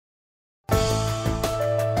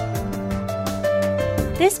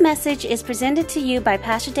This message is presented to you by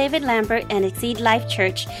Pastor David Lambert and Exceed Life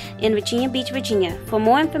Church in Virginia Beach, Virginia. For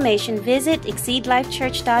more information, visit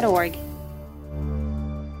exceedlifechurch.org.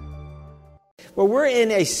 Well, we're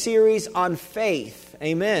in a series on faith.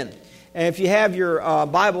 Amen. And if you have your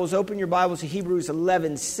Bibles, open your Bibles to Hebrews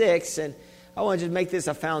 11:6. And I want to just make this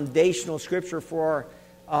a foundational scripture for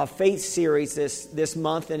our faith series this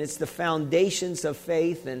month. And it's the foundations of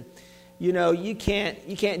faith. And, you know, you can't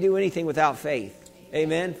do anything without faith.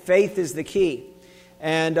 Amen. Faith is the key.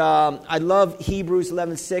 And I love Hebrews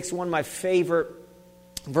 11:6, one of my favorite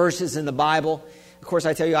verses in the Bible. Of course,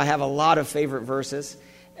 I tell you, I have a lot of favorite verses.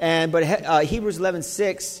 But Hebrews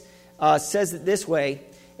 11:6 says it this way.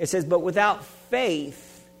 It says, "But without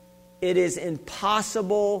faith, it is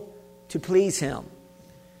impossible to please Him.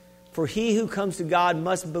 For he who comes to God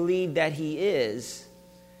must believe that He is,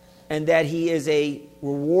 and that He is a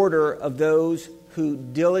rewarder of those who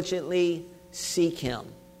diligently seek Him."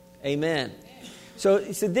 Amen. So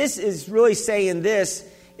this is really saying this.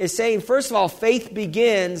 It's saying, first of all, faith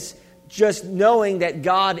begins just knowing that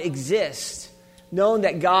God exists. Knowing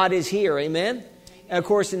that God is here. Amen? And of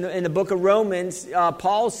course, in the book of Romans,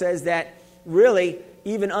 Paul says that really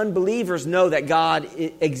even unbelievers know that God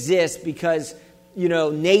exists because, you know,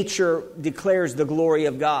 nature declares the glory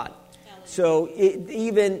of God. So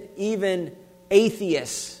even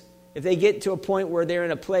atheists, if they get to a point where they're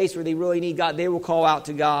in a place where they really need God, they will call out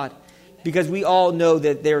to God because we all know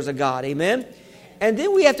that there's a God. Amen? And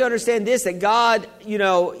then we have to understand this, that God, you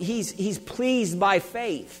know, He's pleased by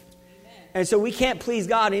faith. And so we can't please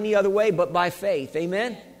God any other way but by faith.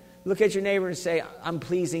 Amen? Look at your neighbor and say, "I'm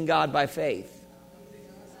pleasing God by faith."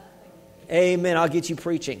 Amen. I'll get you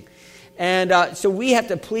preaching. And so we have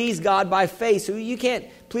to please God by faith. So you can't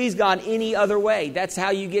please God any other way. That's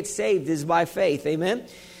how you get saved, is by faith. Amen?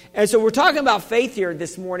 And so we're talking about faith here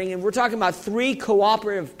this morning. And we're talking about three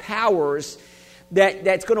cooperative powers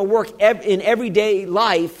that's going to work in everyday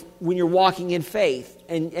life when you're walking in faith.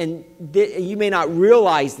 And you may not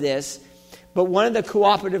realize this, but one of the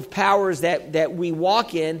cooperative powers that we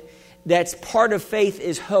walk in that's part of faith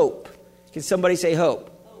is hope. Can somebody say hope?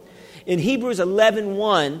 In Hebrews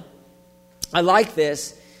 11:1, I like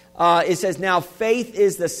this. It says, "Now faith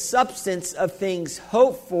is the substance of things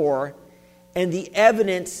hoped for and the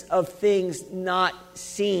evidence of things not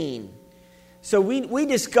seen." So we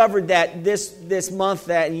discovered that this month,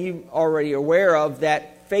 that you already aware of,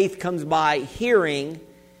 that faith comes by hearing,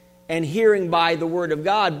 and hearing by the Word of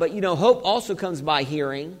God. But, you know, hope also comes by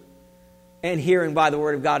hearing, and hearing by the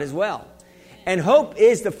Word of God as well. And hope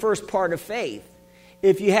is the first part of faith.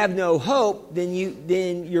 If you have no hope, then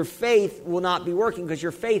your faith will not be working, because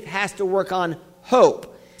your faith has to work on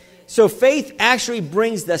hope. So faith actually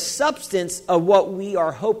brings the substance of what we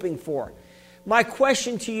are hoping for. My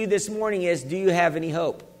question to you this morning is, do you have any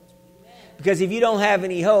hope? Because if you don't have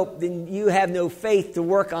any hope, then you have no faith to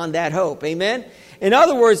work on that hope. Amen? In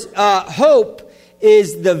other words, hope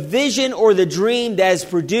is the vision or the dream that is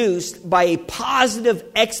produced by a positive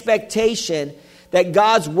expectation that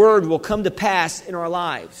God's Word will come to pass in our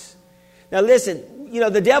lives. Now listen, you know,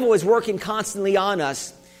 the devil is working constantly on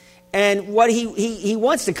us. And what he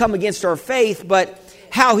wants to come against our faith, but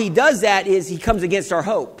how he does that is he comes against our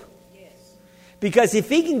hope. Because if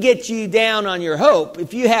he can get you down on your hope,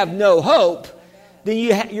 if you have no hope, then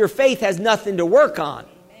your faith has nothing to work on.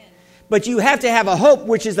 But you have to have a hope,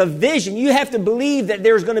 which is a vision. You have to believe that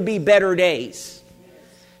there's going to be better days.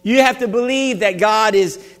 You have to believe that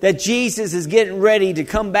that Jesus is getting ready to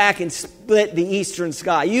come back and split the eastern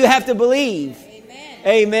sky. You have to believe.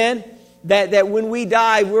 Amen. That when we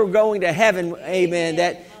die, we're going to heaven. Amen.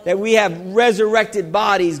 That we have resurrected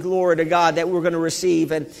bodies, glory to God, that we're going to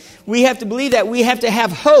receive. And we have to believe that. We have to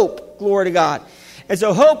have hope, glory to God. And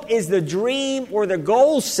so hope is the dream or the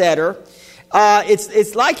goal setter.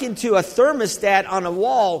 It's likened to a thermostat on a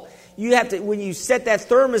wall. You have to, when you set that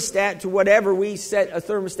thermostat to whatever, we set a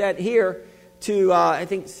thermostat here to, I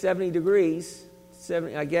think, 70 degrees.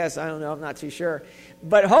 70, I guess. I don't know. I'm not too sure.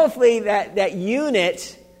 But hopefully that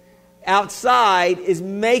unit outside is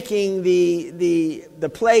making the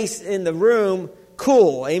place in the room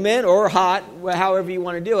cool, amen, or hot, however you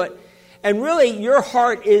want to do it. And really, your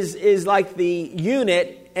heart is like the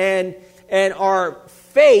unit, and our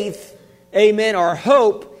faith, amen, our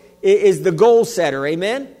hope is the goal setter,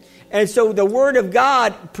 amen. And so the Word of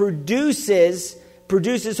God produces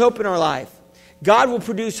hope in our life. God will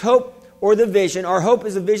produce hope or the vision. Our hope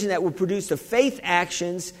is a vision that will produce the faith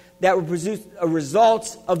actions that will produce a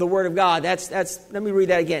results of the Word of God. Let me read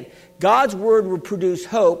that again. God's Word will produce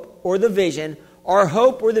hope or the vision. Our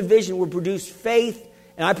hope or the vision will produce faith,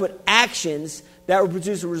 and I put actions that will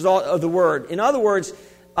produce a result of the Word. In other words,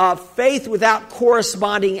 faith without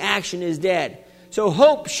corresponding action is dead. So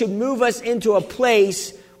hope should move us into a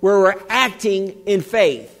place where we're acting in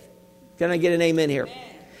faith. Can I get an amen here? Amen.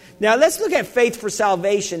 Now let's look at faith for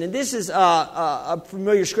salvation. And this is a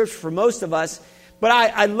familiar scripture for most of us. But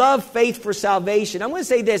I love faith for salvation. I'm going to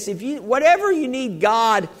say this. Whatever you need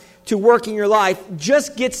God to work in your life,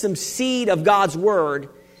 just get some seed of God's Word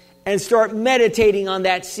and start meditating on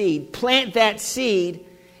that seed. Plant that seed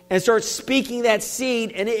and start speaking that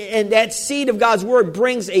seed. And that seed of God's Word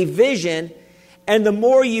brings a vision. And the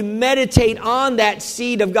more you meditate on that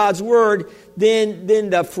seed of God's Word,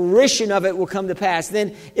 then the fruition of it will come to pass.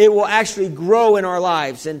 Then it will actually grow in our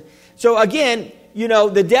lives. And so again,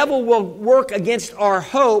 the devil will work against our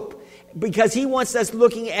hope because he wants us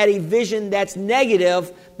looking at a vision that's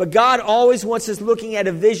negative, but God always wants us looking at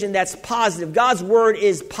a vision that's positive. God's Word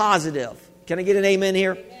is positive. Can I get an amen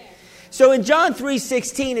here? Amen. So in John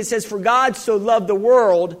 3:16, it says, "For God so loved the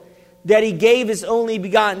world that He gave His only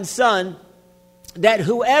begotten Son, that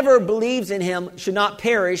whoever believes in Him should not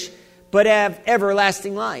perish, but have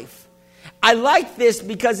everlasting life." I like this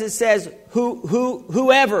because it says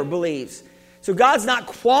whoever believes. So God's not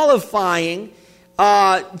qualifying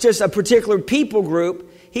just a particular people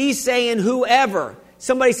group. He's saying whoever.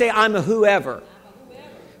 Somebody say, I'm a whoever.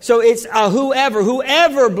 So it's a whoever.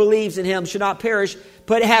 Whoever believes in Him should not perish,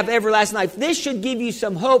 but have everlasting life. This should give you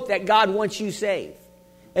some hope that God wants you saved.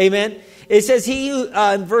 Amen. It says,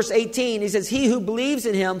 in verse 18, He says, "He who believes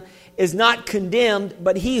in Him is not condemned,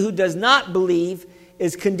 but he who does not believe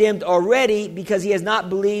is condemned already, because he has not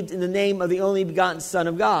believed in the name of the only begotten Son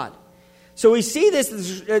of God." So we see this,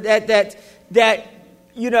 that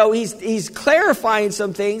he's clarifying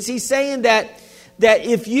some things. He's saying that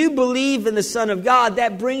if you believe in the Son of God,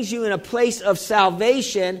 that brings you in a place of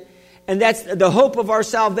salvation, and that's the hope of our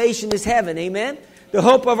salvation is heaven. Amen. The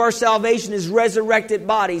hope of our salvation is resurrected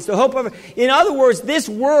bodies. In other words, this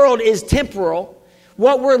world is temporal.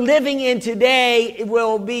 What we're living in today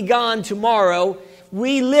will be gone tomorrow.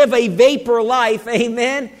 We live a vapor life,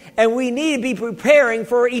 amen, and we need to be preparing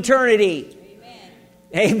for eternity.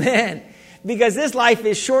 Amen. Amen. Because this life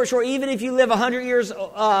is short. Even if you live 100 years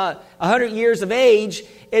of age,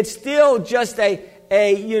 it's still just a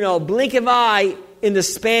blink of an eye in the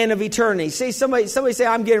span of eternity. Somebody say,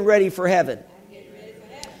 I'm getting ready for heaven.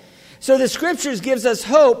 So the Scriptures gives us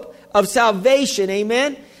hope of salvation,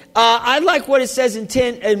 amen. I like what it says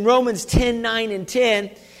in Romans 10, 9, and 10.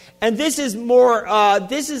 And this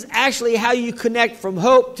is actually how you connect from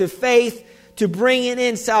hope to faith to bringing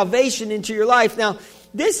in salvation into your life. Now,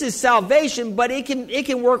 this is salvation, but it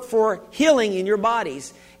can work for healing in your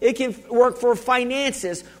bodies. It can work for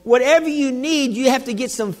finances. Whatever you need, you have to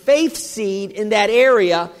get some faith seed in that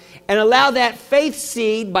area and allow that faith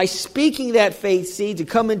seed, by speaking that faith seed, to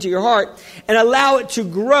come into your heart and allow it to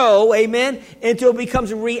grow, amen, until it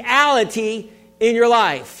becomes a reality in your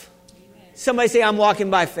life. Amen. Somebody say, I'm walking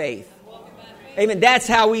by faith. Amen. That's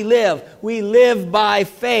how we live. We live by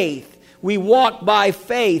faith. We walk by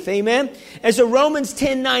faith. Amen. And so Romans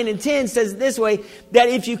 10, 9, and 10 says it this way, that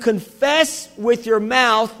if you confess with your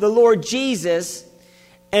mouth the Lord Jesus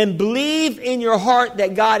and believe in your heart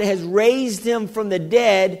that God has raised Him from the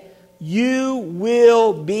dead, you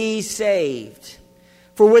will be saved.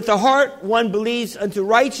 For with the heart one believes unto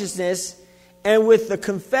righteousness, and with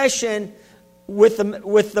the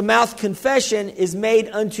mouth confession is made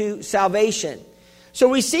unto salvation. So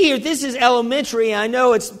we see here, this is elementary. I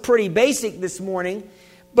know it's pretty basic this morning,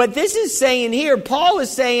 but this is saying here, Paul is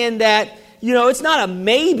saying that, it's not a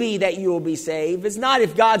maybe that you will be saved. It's not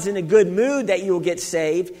if God's in a good mood that you will get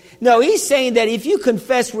saved. No, he's saying that if you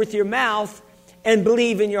confess with your mouth and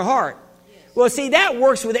believe in your heart. Well, see, that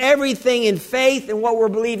works with everything in faith and what we're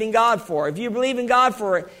believing God for. If you believe in God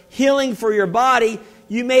for healing for your body,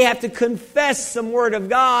 you may have to confess some word of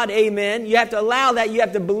God, amen. You have to allow that. You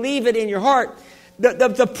have to believe it in your heart.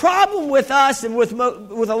 The problem with us and with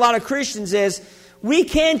a lot of Christians is we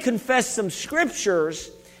can confess some scriptures,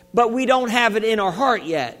 but we don't have it in our heart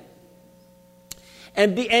yet.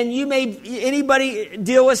 And anybody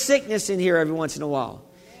deal with sickness in here every once in a while?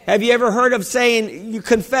 Have you ever heard of saying, you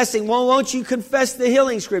confessing, well, won't you confess the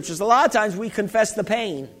healing scriptures? A lot of times we confess the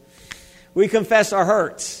pain. We confess our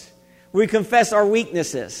hurts. We confess our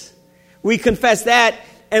weaknesses. We confess that.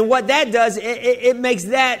 And what that does, it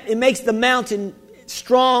makes the mountain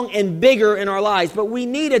strong and bigger in our lives. But we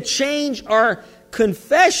need to change our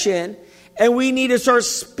confession, and we need to start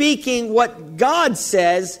speaking what God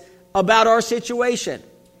says about our situation.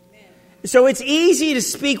 Amen. So it's easy to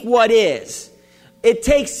speak what is. It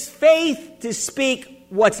takes faith to speak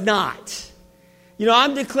what's not.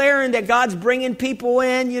 I'm declaring that God's bringing people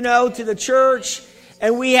in, to the church,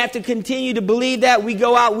 And we have to continue to believe that. We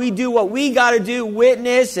go out, we do what we got to do,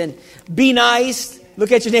 witness and be nice.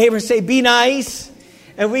 Look at your neighbor and say, be nice.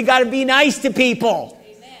 And we got to be nice to people.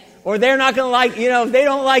 Amen. Or they're not going to like, if they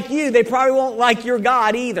don't like you, they probably won't like your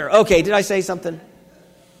God either. Okay, did I say something?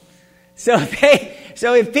 So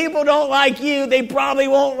if people don't like you, they probably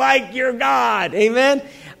won't like your God. Amen?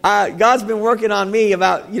 God's been working on me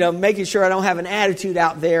about, making sure I don't have an attitude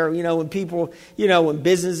out there, when people, when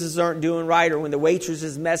businesses aren't doing right or when the waitress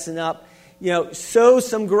is messing up, sow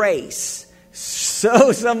some grace,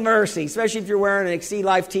 sow some mercy, especially if you're wearing an Exceed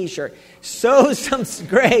Life t-shirt. Sow some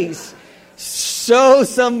grace, sow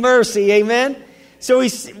some mercy, amen? So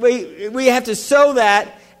we have to sow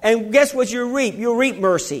that, and guess what you reap? You'll reap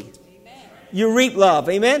mercy. Amen. You reap love,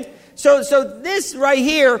 amen? So this right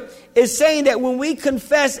here is saying that when we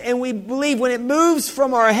confess and we believe, when it moves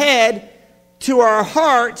from our head to our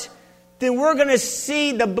heart, then we're going to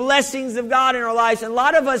see the blessings of God in our lives. And a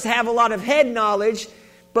lot of us have a lot of head knowledge,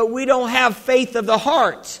 but we don't have faith of the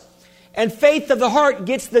heart. And faith of the heart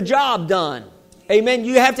gets the job done. Amen.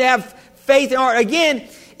 You have to have faith in the heart. Again,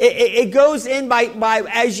 it goes in by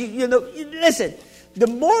as listen, the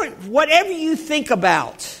more, whatever you think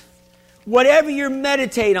about, whatever you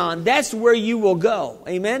meditate on, that's where you will go.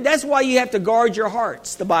 Amen. That's why you have to guard your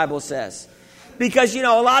hearts, the Bible says. Because, a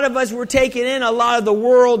lot of us, we're taking in a lot of the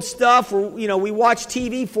world stuff. We watch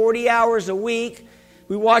TV 40 hours a week.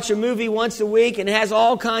 We watch a movie once a week and it has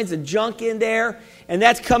all kinds of junk in there. And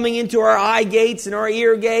that's coming into our eye gates and our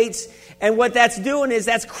ear gates. And what that's doing is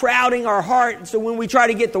that's crowding our heart. So when we try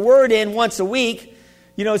to get the word in once a week,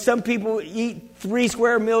 some people eat 3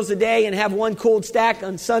 square meals a day and have 1 cold snack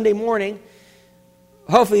on Sunday morning.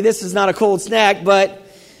 Hopefully this is not a cold snack, but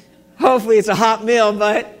hopefully it's a hot meal.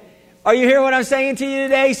 But are you hearing what I'm saying to you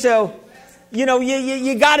today? So,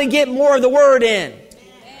 you got to get more of the word in.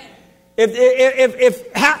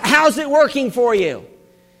 How's it working for you?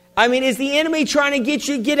 I mean, is the enemy trying to get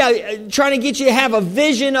you to have a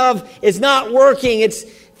vision of it's not working, it's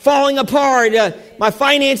falling apart, my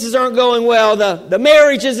finances aren't going well, the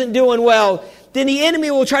marriage isn't doing well? Then the enemy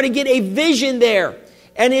will try to get a vision there.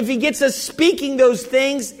 And if he gets us speaking those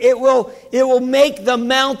things, it will make the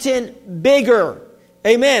mountain bigger.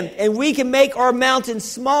 Amen. And we can make our mountain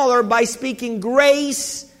smaller by speaking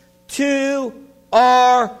grace to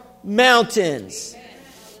our mountains. Amen.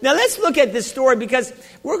 Now let's look at this story, because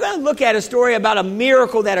we're going to look at a story about a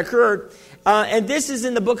miracle that occurred. And this is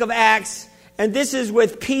in the book of Acts. And this is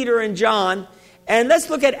with Peter and John. And let's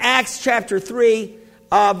look at Acts chapter 3,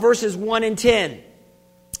 verses 1 and 10.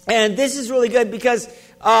 And this is really good because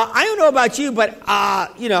I don't know about you, but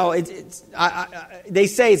they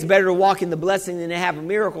say it's better to walk in the blessing than to have a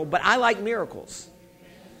miracle. But I like miracles.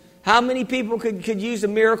 How many people could use a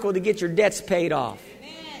miracle to get your debts paid off?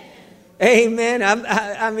 Amen.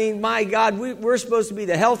 I mean, my God, we're supposed to be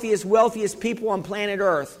the healthiest, wealthiest people on planet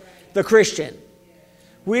Earth, the Christian.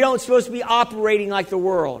 We don't supposed to be operating like the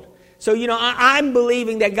world. So, I'm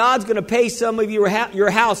believing that God's going to pay some of your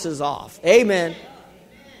houses off. Amen.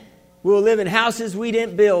 We'll live in houses we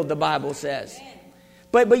didn't build, the Bible says.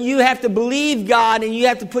 But you have to believe God, and you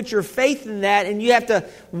have to put your faith in that, and you have to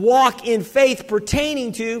walk in faith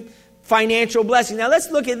pertaining to financial blessing. Now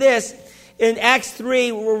let's look at this. In Acts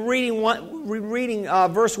 3, we're reading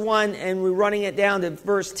verse 1, and we're running it down to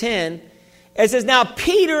verse 10. It says, "Now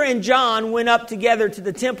Peter and John went up together to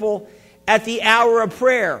the temple at the hour of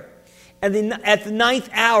prayer, and at the 9th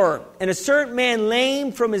hour, and a certain man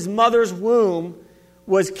lame from his mother's womb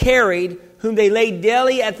was carried, whom they laid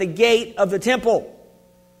daily at the gate of the temple,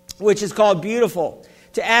 which is called Beautiful,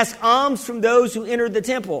 to ask alms from those who entered the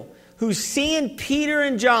temple, who, seeing Peter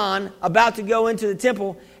and John about to go into the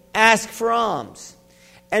temple, asked for alms.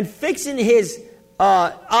 And fixing his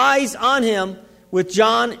eyes on him with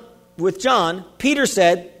John, Peter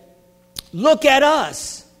said, 'Look at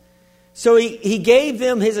us.' So he gave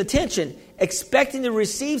them his attention, expecting to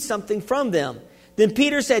receive something from them. Then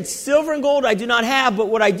Peter said, 'Silver and gold I do not have, but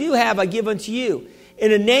what I do have I give unto you.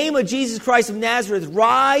 In the name of Jesus Christ of Nazareth,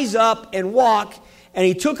 rise up and walk.' And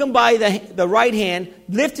he took him by the right hand,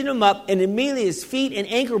 lifted him up, and immediately his feet and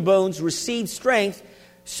ankle bones received strength.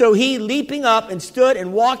 So he, leaping up, and stood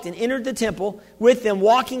and walked and entered the temple with them,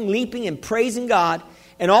 walking, leaping, and praising God.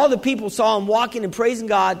 And all the people saw him walking and praising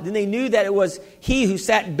God. Then they knew that it was he who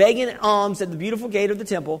sat begging alms at the beautiful gate of the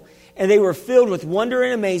temple. And they were filled with wonder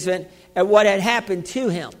and amazement at what had happened to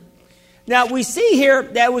him." Now we see here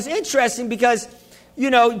that was interesting because,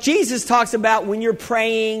 Jesus talks about when you're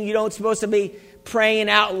praying, you don't supposed to be praying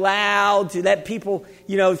out loud to let people,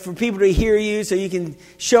 for people to hear you so you can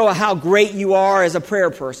show how great you are as a prayer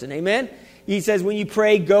person. Amen? He says, when you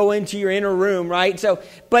pray, go into your inner room, right? So,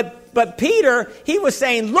 but Peter, he was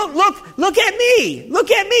saying, look at me.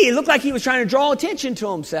 Look at me. It looked like he was trying to draw attention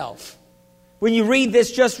to himself when you read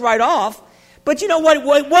this just right off. But you know what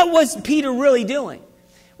was Peter really doing?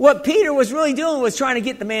 What Peter was really doing was trying to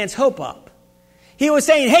get the man's hope up. He was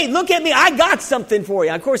saying, hey, look at me. I got something for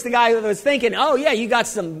you. Of course, the guy was thinking, oh, yeah, you got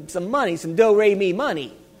some money, some do-re-mi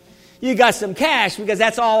money. You got some cash because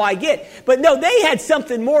that's all I get. But no, they had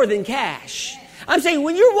something more than cash. I'm saying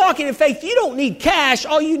when you're walking in faith, you don't need cash.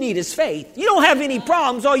 All you need is faith. You don't have any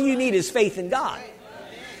problems. All you need is faith in God.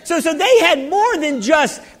 So they had more than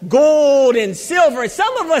just gold and silver.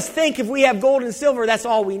 Some of us think if we have gold and silver, that's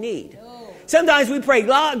all we need. Sometimes we pray,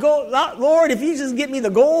 Lord, if you just get me the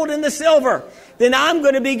gold and the silver, then I'm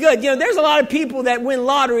going to be good. You know, there's a lot of people that win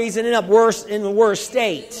lotteries and end up in the worst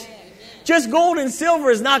state. Just gold and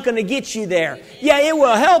silver is not going to get you there. Yeah, it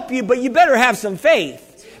will help you, but you better have some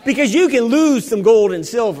faith because you can lose some gold and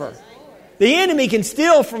silver. The enemy can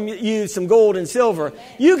steal from you some gold and silver.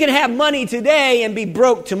 You can have money today and be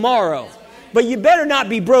broke tomorrow, but you better not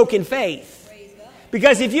be broke in faith.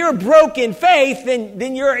 Because if you're broke in faith,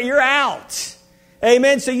 then you're out.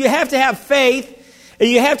 Amen. So you have to have faith and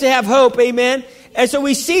you have to have hope. Amen. And so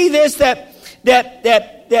we see this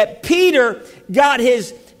that Peter got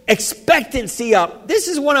his expectancy up. This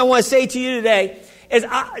is what I want to say to you today.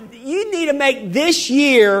 You need to make this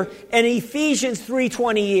year an Ephesians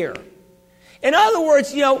 3:20 year. In other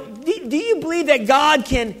words, you know, do you believe that God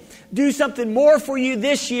can do something more for you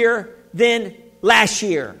this year than last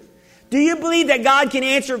year? Do you believe that God can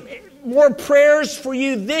answer more prayers for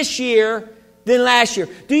you this year than last year?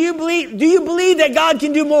 Do you believe that God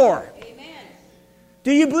can do more? Amen.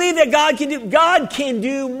 Do you believe that God can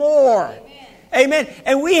do more? Amen. Amen.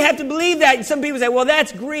 And we have to believe that. Some people say, well,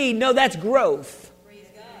 that's greed. No, that's growth. Praise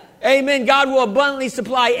God. Amen. God will abundantly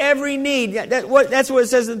supply every need. That's what it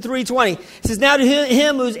says in 3:20. It says, now to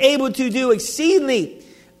him who's able to do exceedingly,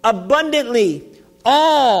 abundantly,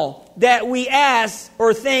 all that we ask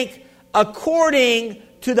or think, according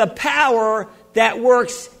to the power that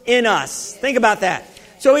works in us. Think about that.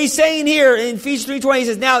 So he's saying here in Ephesians 3:20, he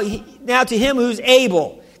says, now to him who's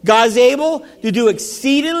able. God's able to do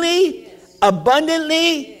exceedingly,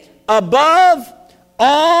 abundantly, above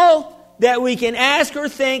all that we can ask or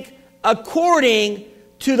think, according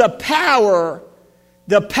to the power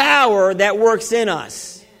that works in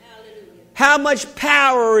us. How much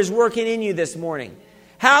power is working in you this morning?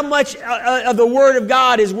 How much of the Word of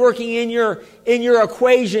God is working in your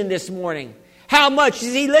equation this morning? How much?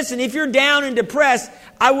 You see, listen, if you're down and depressed,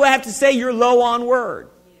 I will have to say you're low on Word.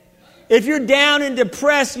 If you're down and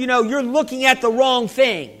depressed, you know, you're looking at the wrong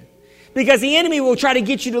thing. Because the enemy will try to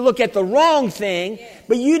get you to look at the wrong thing,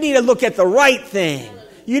 but you need to look at the right thing.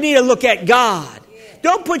 You need to look at God.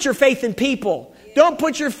 Don't put your faith in people. Don't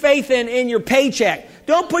put your faith in your paycheck.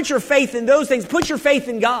 Don't put your faith in those things. Put your faith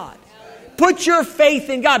in God. Put your faith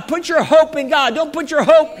in God. Put your hope in God. Don't put your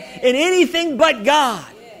hope in anything but God.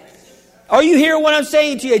 Are you hearing what I'm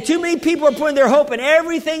saying to you? Too many people are putting their hope in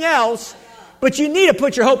everything else, but you need to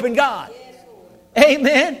put your hope in God.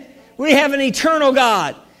 Amen. We have an eternal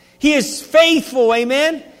God. He is faithful.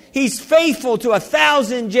 Amen. He's faithful to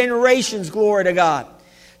 1,000 generations. Glory to God.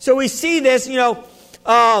 So we see this, you know,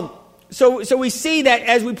 so we see that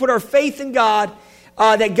as we put our faith in God,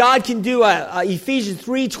 that God can do a Ephesians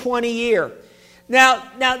 3:20 year. Now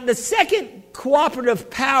the second cooperative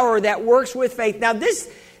power that works with faith. Now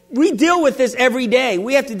we deal with this every day.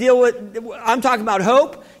 We have to deal with. I'm talking about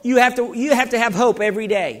hope. You have to have hope every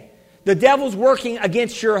day. The devil's working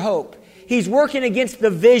against your hope. He's working against the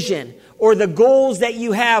vision or the goals that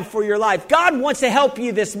you have for your life. God wants to help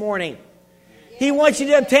you this morning. He wants you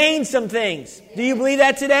to obtain some things. Do you believe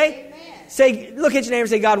that today? Say, look at your neighbor and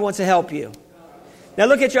say, God wants to help you. Now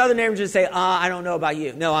look at your other neighbor and just say, I don't know about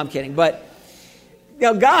you. No, I'm kidding. But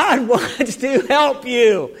you know, God wants to help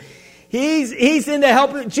you. He's into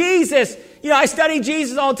helping. Jesus, you know, I study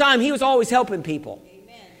Jesus all the time. He was always helping people.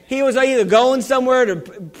 Amen. He was either going somewhere to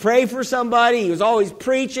pray for somebody. He was always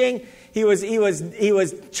preaching. He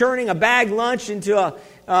was churning a bag lunch into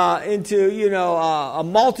a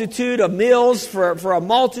multitude of meals for a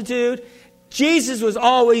multitude. Jesus was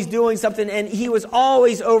always doing something, and he was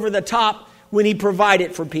always over the top when he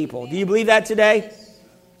provided for people. Do you believe that today?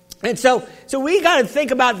 And so we got to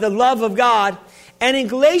think about the love of God. And in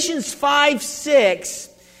Galatians 5:6,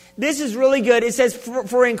 this is really good. It says,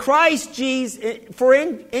 "For in Christ Jesus,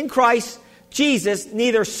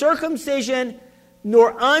 neither circumcision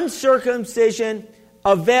nor uncircumcision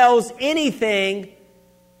avails anything,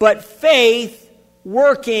 but faith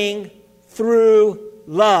working through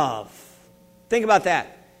love." Think about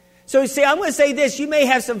that. So see, I'm going to say this. You may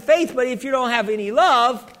have some faith, but if you don't have any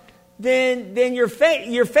love, then your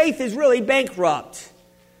faith is really bankrupt.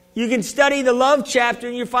 You can study the love chapter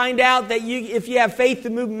and you find out that if you have faith to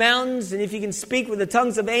move mountains, and if you can speak with the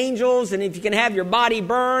tongues of angels, and if you can have your body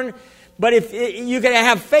burn, but if you can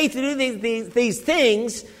have faith to do these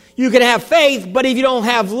things, you can have faith, but if you don't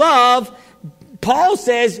have love, Paul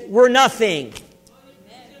says we're nothing.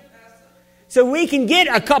 So we can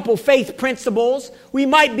get a couple faith principles. We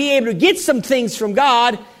might be able to get some things from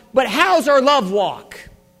God, but how's our love walk?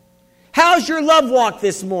 How's your love walk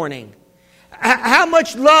this morning? How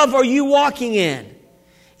much love are you walking in?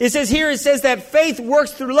 It says that faith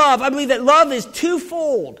works through love. I believe that love is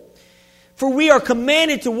twofold. For we are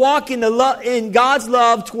commanded to walk in God's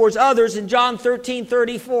love towards others in John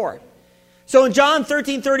 13:34. So in John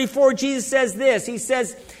 13:34, Jesus says this. He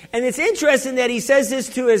says, and it's interesting that he says this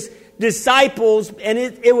to his disciples, and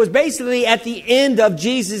it was basically at the end of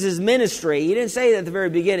Jesus' ministry. He didn't say it at the very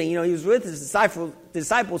beginning. He was with his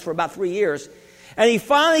disciples for about 3 years. And he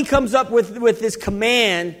finally comes up with this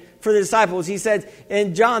command for the disciples. He said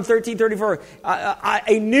in John 13:34,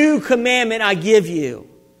 a new commandment I give you,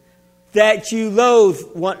 that you love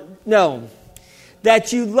one another.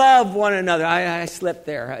 I slipped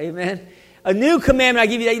there. Amen. A new commandment I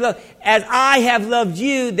give you, that you love, as I have loved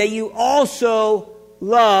you, that you also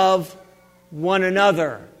love one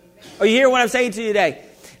another. Are you hearing what I'm saying to you today?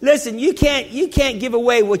 Listen, you can't give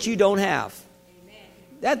away what you don't have.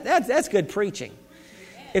 That's good preaching.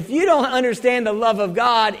 If you don't understand the love of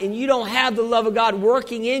God and you don't have the love of God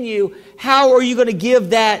working in you, how are you going to give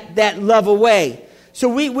that love away? So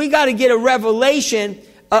we got to get a revelation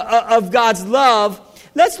of God's love.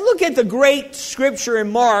 Let's look at the great scripture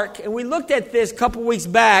in Mark, and we looked at this a couple weeks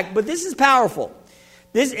back, but this is powerful.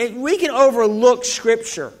 We can overlook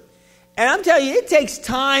scripture. And I'm telling you, it takes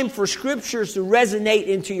time for scriptures to resonate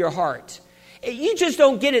into your heart. You just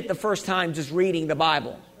don't get it the first time just reading the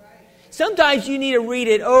Bible. Sometimes you need to read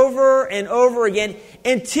it over and over again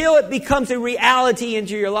until it becomes a reality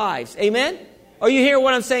into your lives. Amen? Are you hearing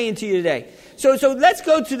what I'm saying to you today? So let's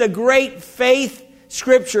go to the great faith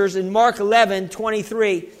scriptures in Mark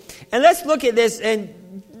 11:23. And let's look at this.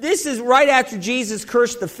 And this is right after Jesus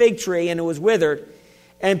cursed the fig tree and it was withered.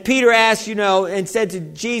 And Peter asked, and said to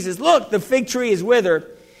Jesus, look, the fig tree is withered.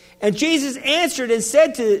 And Jesus answered and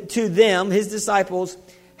said to them, his disciples,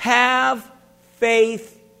 have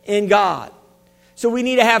faith in God. So we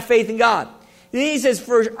need to have faith in God. Then he says,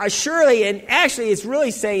 for surely, and actually it's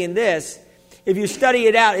really saying this, if you study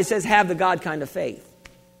it out, it says have the God kind of faith.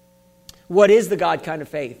 What is the God kind of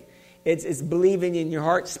faith? It's believing in your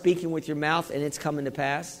heart, speaking with your mouth, and it's coming to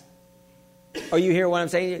pass. Are you hearing what I'm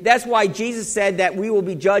saying? That's why Jesus said that we will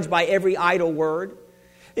be judged by every idle word.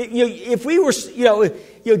 If we were,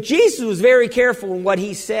 Jesus was very careful in what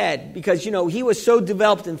he said because, he was so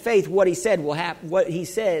developed in faith. What he said will happen. What he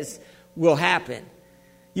says will happen.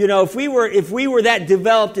 If we were that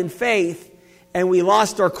developed in faith and we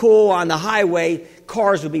lost our cool on the highway,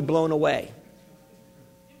 cars would be blown away.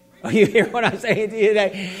 Are you hearing what I'm saying to you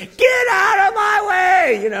today? Get out of my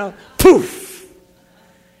way! Poof.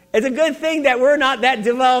 It's a good thing that we're not that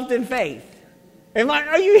developed in faith.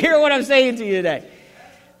 Are you hearing what I'm saying to you today?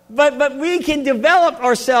 But we can develop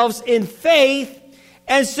ourselves in faith,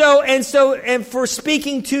 and for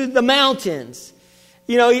speaking to the mountains.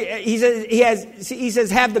 He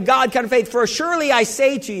says, have the God kind of faith. For surely I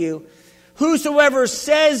say to you, whosoever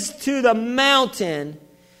says to the mountain,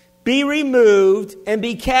 be removed and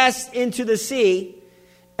be cast into the sea,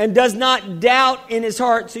 and does not doubt in his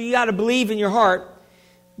heart. So you got to believe in your heart,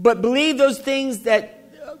 but believe those things that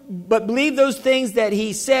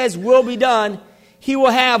he says will be done. He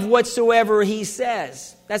will have whatsoever he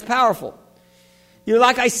says. That's powerful.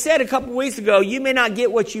 Like I said a couple weeks ago, you may not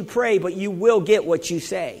get what you pray, but you will get what you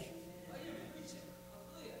say.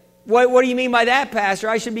 What do you mean by that, Pastor?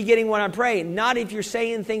 I should be getting what I'm praying. Not if you're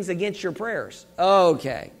saying things against your prayers.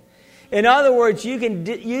 Okay. In other words, you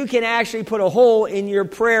can actually put a hole in your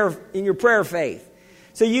prayer faith.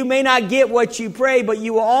 So you may not get what you pray, but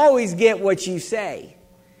you will always get what you say.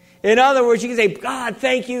 In other words, you can say, God,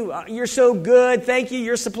 thank you. You're so good. Thank you.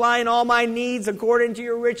 You're supplying all my needs according to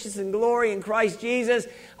your riches and glory in Christ Jesus.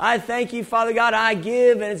 I thank you, Father God. I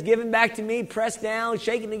give, and it's given back to me, pressed down,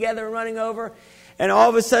 shaken together, and running over. And all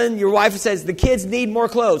of a sudden, your wife says, the kids need more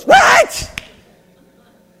clothes. What?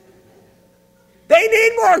 They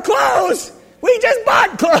need more clothes. We just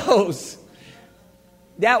bought clothes.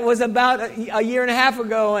 That was about a year and a half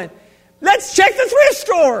ago. And let's check the thrift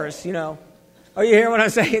stores, Are you hearing what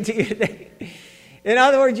I'm saying to you today? In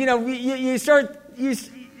other words, you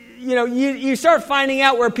you start finding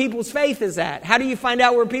out where people's faith is at. How do you find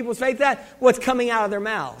out where people's faith is at? What's coming out of their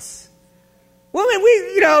mouths. Well,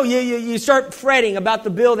 you start fretting about the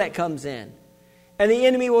bill that comes in. And the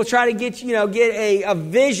enemy will try to get a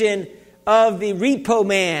vision of the repo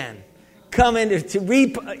man coming to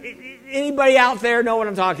repo. Anybody out there know what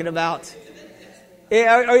I'm talking about?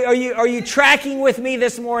 Are you tracking with me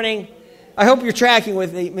this morning? I hope you're tracking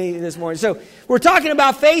with me this morning. So we're talking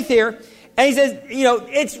about faith here. And he says,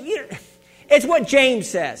 it's what James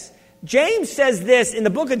says. James says this in the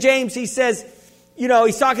book of James. He says,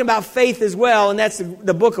 he's talking about faith as well. And that's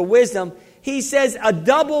the book of wisdom. He says a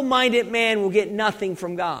double-minded man will get nothing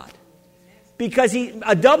from God. Because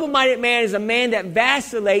a double-minded man is a man that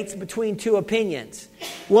vacillates between two opinions.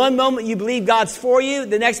 One moment you believe God's for you.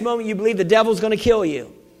 The next moment you believe the devil's going to kill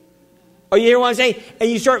you. Or you hear what I'm saying? And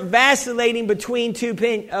you start vacillating between two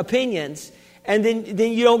opinions. And then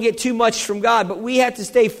you don't get too much from God. But we have to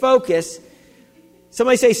stay focused.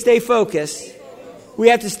 Somebody say stay focused. We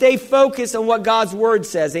have to stay focused on what God's word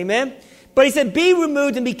says. Amen? But he said, be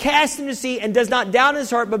removed and be cast into the sea, and does not doubt in his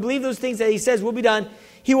heart, but believe those things that he says will be done.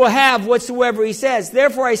 He will have whatsoever he says.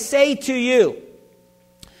 Therefore I say to you,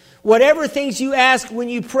 whatever things you ask when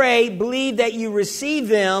you pray, believe that you receive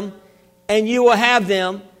them, and you will have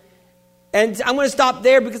them. And I'm going to stop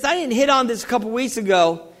there because I didn't hit on this a couple weeks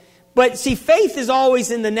ago. But see, faith is always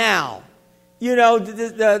in the now.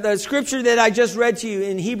 The scripture that I just read to you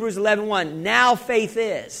in Hebrews 11:1, now faith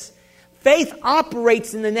is. Faith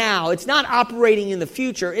operates in the now. It's not operating in the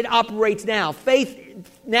future. It operates now. Faith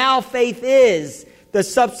is the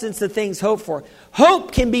substance of things hoped for.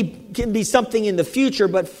 Hope can be something in the future,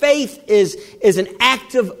 but faith is an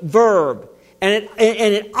active verb, and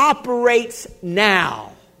it operates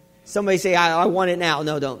now. Somebody say, I want it now.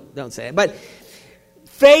 No, don't say it. But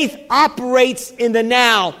faith operates in the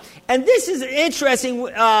now. And this is an interesting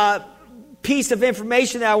piece of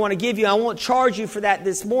information that I want to give you. I won't charge you for that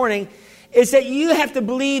this morning. Is that you have to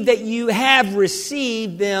believe that you have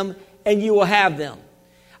received them and you will have them.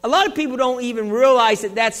 A lot of people don't even realize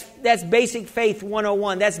that that's basic faith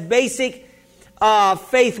 101. That's basic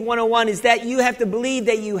faith 101 is that you have to believe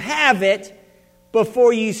that you have it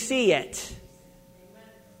before you see it.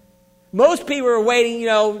 Most people are waiting,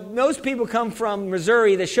 most people come from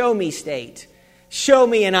Missouri, the show me state. Show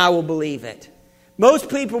me and I will believe it. Most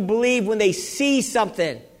people believe when they see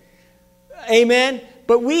something. Amen?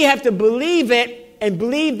 But we have to believe it and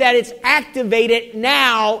believe that it's activated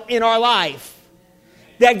now in our life.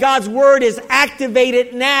 That God's word is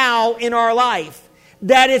activated now in our life.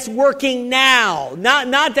 That it's working now.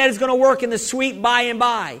 Not that it's going to work in the sweet by and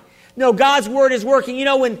by. No, God's word is working.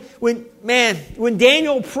 When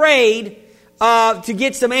Daniel prayed to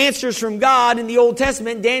get some answers from God in the Old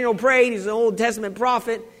Testament, Daniel prayed. He's an Old Testament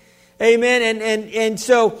prophet. Amen. And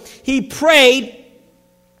so he prayed.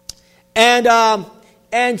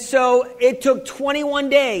 And so it took 21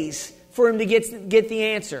 days for him to get the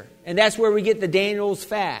answer. And that's where we get the Daniel's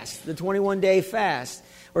fast, the 21-day fast.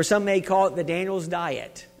 Or some may call it the Daniel's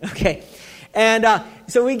diet. Okay. And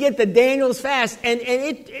so we get the Daniel's fast. And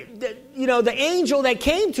the angel that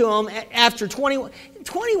came to him after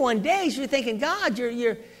 21 days, you're thinking, God,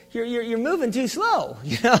 you're moving too slow.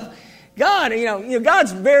 God,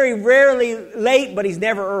 God's very rarely late, but he's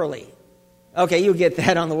never early. Okay, you'll get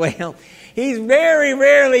that on the way home. He's very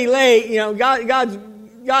rarely late.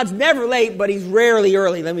 God's never late, but he's rarely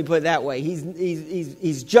early. Let me put it that way.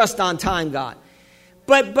 He's just on time, God.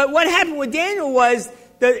 But what happened with Daniel was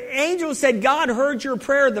the angel said, God heard your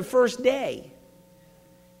prayer the first day.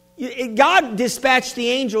 God dispatched the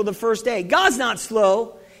angel the first day. God's not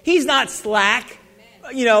slow. He's not slack,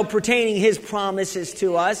 pertaining his promises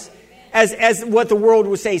to us as what the world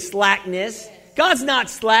would say slackness. God's not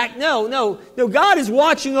slack. No. God is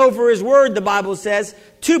watching over his word, the Bible says,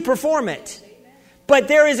 to perform it. But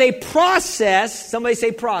there is a process. Somebody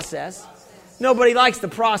say process. Nobody likes the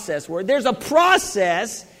process word. There's a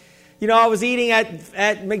process. I was eating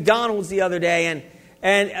at McDonald's the other day,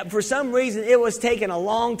 and for some reason it was taking a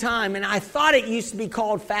long time, and I thought it used to be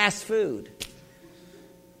called fast food.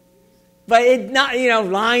 But it not,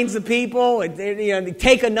 lines of people. They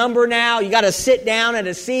take a number now. You got to sit down at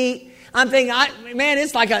a seat. I'm thinking,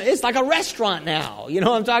 it's like a restaurant now. You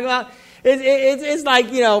know what I'm talking about? It's like,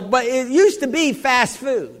 but it used to be fast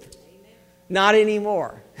food. Not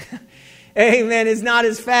anymore. Amen. It's not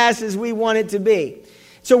as fast as we want it to be.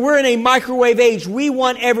 So we're in a microwave age. We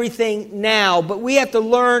want everything now, but we have to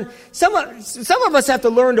learn. Some of us have to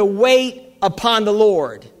learn to wait upon the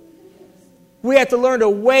Lord. We have to learn to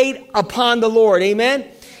wait upon the Lord. Amen.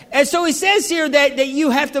 And so he says here that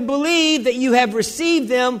you have to believe that you have received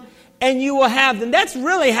them and you will have them. That's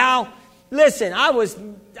really how, listen,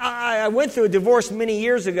 I went through a divorce many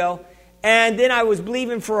years ago, and then I was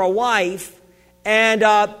believing for a wife, and,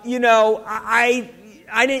 I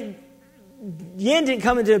didn't, yin didn't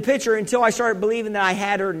come into the picture until I started believing that I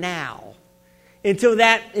had her now. Until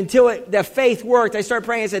the faith worked, I started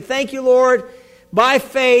praying. I said, thank you, Lord. By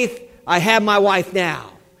faith, I have my wife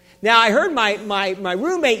now. Now, I heard my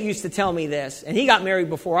roommate used to tell me this, and he got married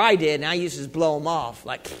before I did, and I used to just blow him off.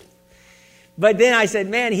 But then I said,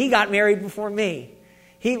 man, he got married before me.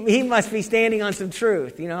 He must be standing on some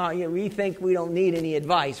truth. We think we don't need any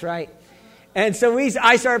advice, right? And so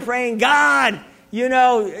I started praying, God,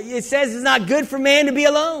 it says it's not good for man to be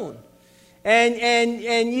alone.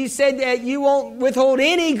 And you said that you won't withhold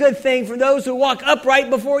any good thing from those who walk upright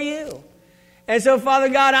before you. And so, Father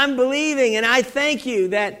God, I'm believing, and I thank you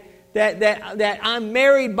that I'm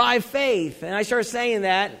married by faith. And I started saying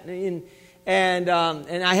that, and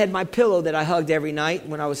I had my pillow that I hugged every night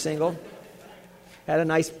when I was single. Had a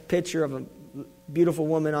nice picture of a beautiful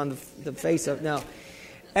woman on the face of no,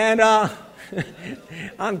 and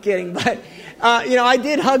I'm kidding, but I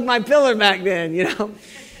did hug my pillow back then,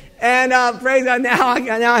 And praise God,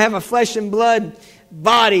 now I have a flesh and blood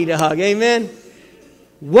body to hug. Amen.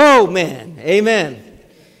 Whoa, man. Amen.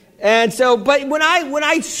 And so, but when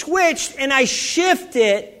I switched and I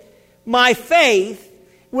shifted my faith,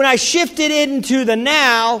 when I shifted it into the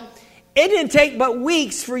now, it didn't take but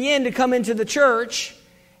weeks for Yin to come into the church.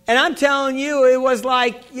 And I'm telling you, it was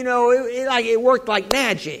like, it worked like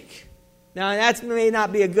magic. Now, that may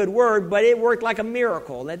not be a good word, but it worked like a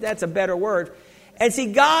miracle. That's a better word. And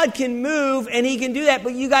see, God can move and He can do that,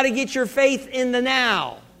 but you got to get your faith in the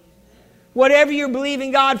now. Whatever you're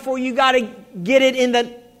believing God for, you got to get it in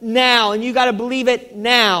the now, and you got to believe it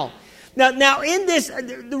now. Now in this,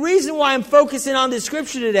 the reason why I'm focusing on this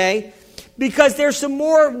scripture today, because there's some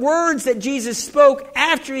more words that Jesus spoke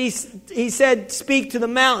after He said, speak to the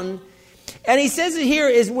mountain. And He says it here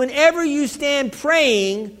is, whenever you stand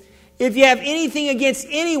praying, if you have anything against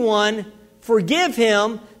anyone, forgive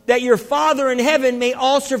him, that your Father in heaven may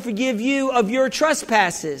also forgive you of your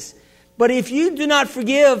trespasses. But if you do not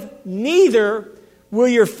forgive, neither will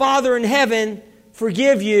your Father in heaven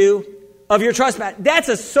forgive you of your trespass. That's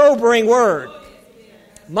a sobering word.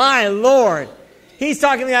 My Lord. He's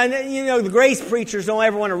talking about, the grace preachers don't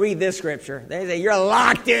ever want to read this scripture. They say, you're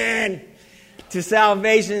locked in to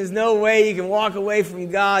salvation. There's no way you can walk away from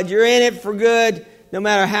God. You're in it for good, no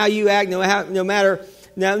matter how you act, no matter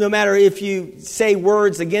if you say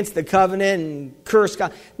words against the covenant and curse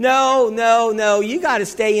God. No. You got to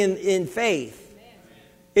stay in faith.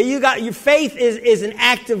 Your faith is an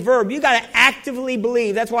active verb. You got to actively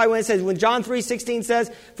believe. That's why when John 3:16 says,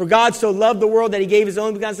 "For God so loved the world that He gave His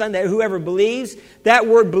only begotten Son, that whoever believes," that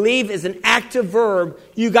word "believe" is an active verb.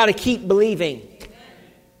 You got to keep believing.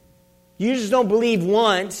 You just don't believe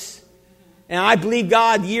once. And I believed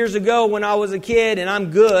God years ago when I was a kid, and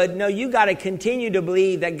I'm good. No, you got to continue to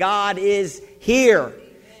believe that God is here.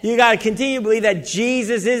 You got to continue to believe that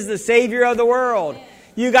Jesus is the Savior of the world.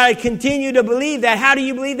 You got to continue to believe that. How do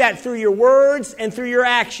you believe that? Through your words and through your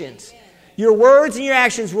actions. Your words and your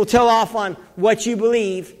actions will tell off on what you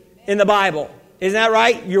believe in the Bible. Isn't that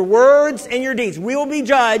right? Your words and your deeds. We will be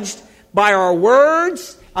judged by our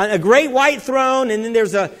words on a great white throne, and then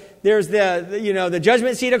there's the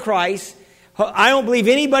judgment seat of Christ. I don't believe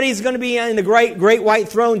anybody's going to be in the great white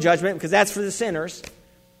throne judgment, because that's for the sinners.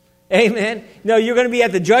 Amen. No, you're going to be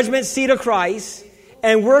at the judgment seat of Christ,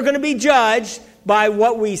 and we're going to be judged by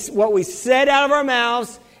what we said out of our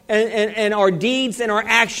mouths and our deeds and our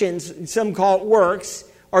actions. Some call it works.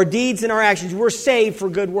 Our deeds and our actions. We're saved for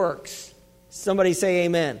good works. Somebody say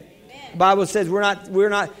amen. The Bible says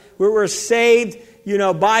we're saved,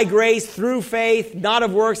 by grace through faith, not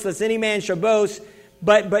of works, lest any man shall boast.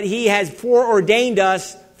 But He has foreordained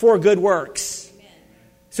us for good works.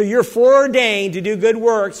 So you're foreordained to do good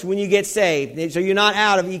works when you get saved. So you're not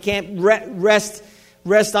out of it. You can't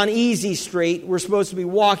rest on easy street. We're supposed to be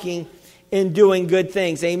walking and doing good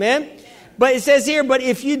things. Amen? But it says here, but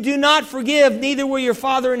if you do not forgive, neither will your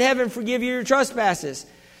Father in heaven forgive you your trespasses.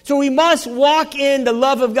 So we must walk in the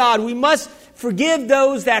love of God. We must forgive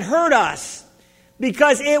those that hurt us,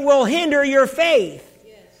 because it will hinder your faith.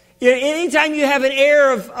 Anytime you have an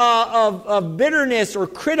air of bitterness or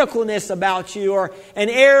criticalness about you, or an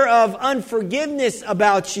air of unforgiveness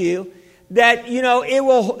about you, that it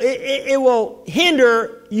will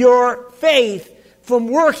hinder your faith from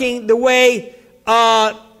working the way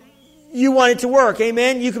you want it to work.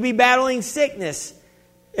 Amen. You could be battling sickness.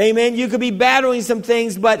 Amen. You could be battling some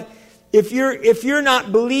things, but if you're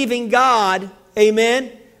not believing God,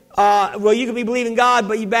 amen, well, you could be believing God,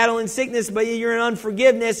 but you battle in sickness, but you're in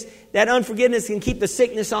unforgiveness. That unforgiveness can keep the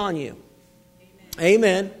sickness on you.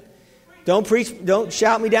 Amen. Don't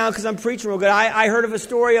shout me down because I'm preaching real good. I heard of a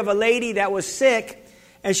story of a lady that was sick,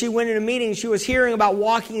 and she went in a meeting. She was hearing about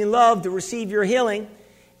walking in love to receive your healing,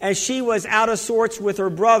 and she was out of sorts with her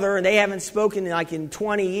brother, and they haven't spoken in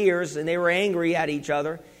 20 years, and they were angry at each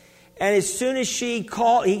other. And as soon as she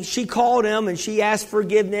called him, and she asked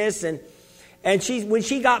forgiveness, and when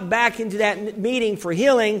she got back into that meeting for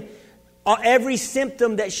healing, every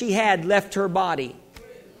symptom that she had left her body.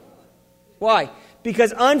 Why?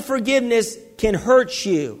 Because unforgiveness can hurt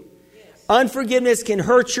you. Unforgiveness can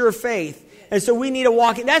hurt your faith. And so we need to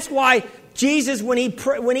walk in. That's why Jesus, when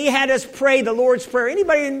he had us pray the Lord's Prayer.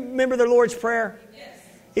 Anybody remember the Lord's Prayer? Yes.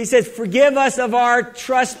 He says, forgive us of our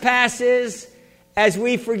trespasses as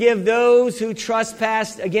we forgive those who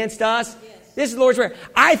trespass against us. Yes. This is the Lord's Prayer.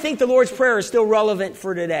 I think the Lord's Prayer is still relevant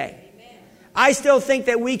for today. Amen. I still think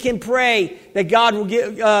that we can pray that God will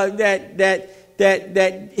give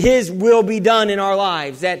that His will be done in our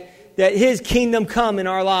lives, that His kingdom come in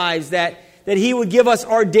our lives, that He would give us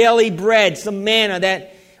our daily bread, some manna.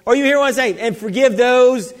 Are you hear what I'm saying? And forgive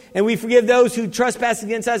those, and we forgive those who trespass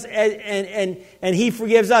against us, and He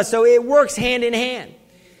forgives us. So it works hand in hand.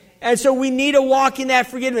 And so we need to walk in that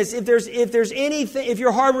forgiveness. If there's anything, if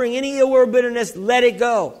you're harboring any ill will or bitterness, let it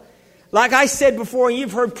go. Like I said before, and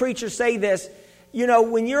you've heard preachers say this,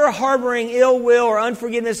 when you're harboring ill will or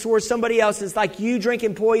unforgiveness towards somebody else, it's like you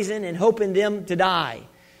drinking poison and hoping them to die.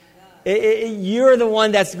 You're the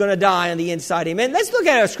one that's going to die on the inside. Amen. Let's look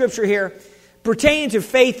at a scripture here pertaining to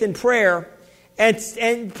faith and prayer,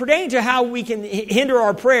 and pertaining to how we can hinder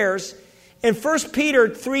our prayers. In 1 Peter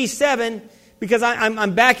 3:7, because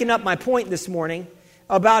I'm backing up my point this morning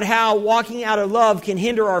about how walking out of love can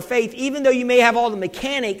hinder our faith, even though you may have all the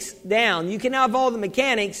mechanics down. You can have all the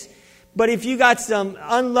mechanics, but if you got some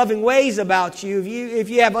unloving ways about you, if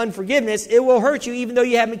you have unforgiveness, it will hurt you even though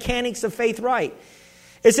you have mechanics of faith right.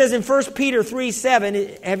 It says in 1 Peter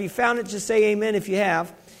 3:7, have you found it? Just say amen if you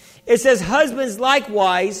have. It says, husbands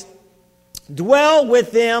likewise, dwell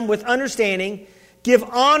with them with understanding, give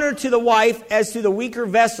honor to the wife as to the weaker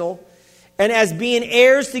vessel, and as being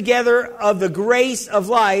heirs together of the grace of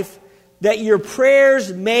life, that your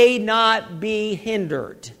prayers may not be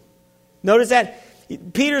hindered. Notice that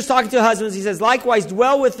Peter's talking to husbands. He says, likewise,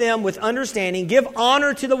 dwell with them with understanding, give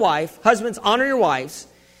honor to the wife. Husbands, honor your wives.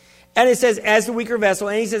 And it says, as the weaker vessel.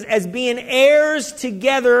 And he says, as being heirs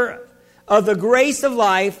together of the grace of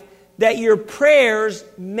life, that your prayers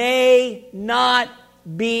may not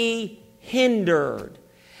be hindered.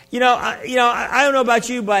 I don't know about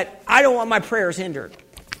you, but I don't want my prayers hindered.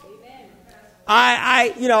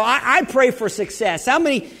 I pray for success. How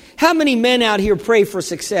many men out here pray for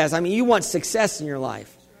success? I mean, you want success in your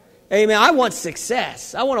life. Amen. I want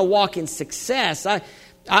success. I want to walk in success.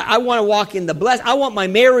 I want to walk in the blessing. I want my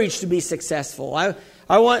marriage to be successful.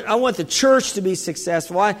 I want the church to be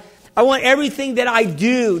successful. I want everything that I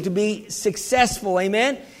do to be successful.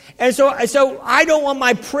 Amen. And so I don't want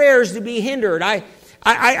my prayers to be hindered.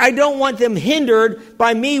 I don't want them hindered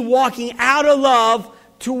by me walking out of love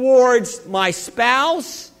towards my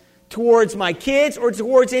spouse, towards my kids, or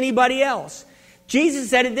towards anybody else. Jesus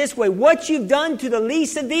said it this way, what you've done to the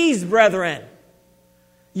least of these, brethren,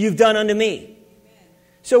 you've done unto me. Amen.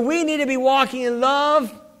 So we need to be walking in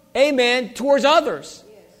love, amen, towards others,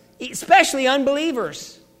 especially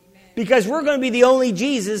unbelievers, because we're going to be the only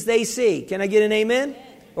Jesus they see. Can I get an amen?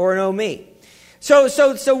 Or an oh me? So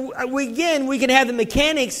we can have the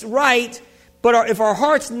mechanics right, but if our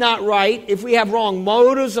heart's not right, if we have wrong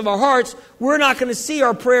motives of our hearts, we're not going to see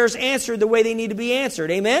our prayers answered the way they need to be answered.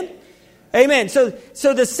 Amen? Amen. So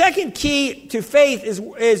the second key to faith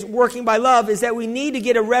is working by love, is that we need to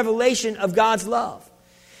get a revelation of God's love.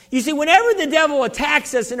 You see, whenever the devil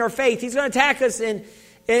attacks us in our faith, he's going to attack us in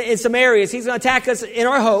some areas. He's going to attack us in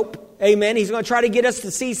our hope. Amen. He's going to try to get us to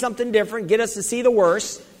see something different, get us to see the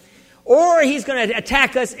worst. Or he's going to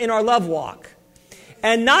attack us in our love walk.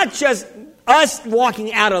 And not just us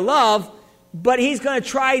walking out of love, but he's going to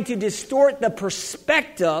try to distort the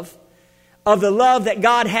perspective of the love that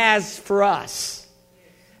God has for us.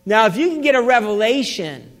 Now, if you can get a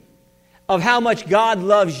revelation of how much God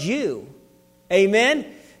loves you,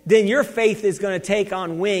 amen, then your faith is going to take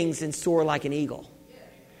on wings and soar like an eagle.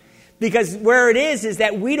 Because where it is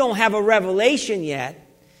that we don't have a revelation yet.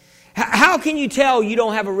 How can you tell you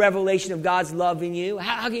don't have a revelation of God's love in you?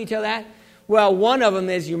 How can you tell that? Well, one of them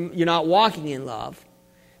is you're not walking in love.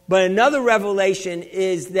 But another revelation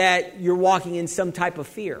is that you're walking in some type of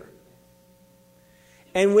fear.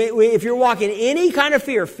 And if you're walking any kind of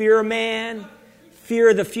fear of man,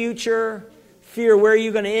 fear of the future, fear where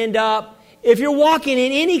you're going to end up. If you're walking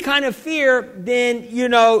in any kind of fear, then,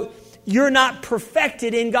 you're not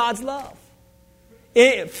perfected in God's love.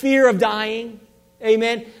 Fear of dying.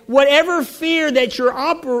 Amen. Whatever fear that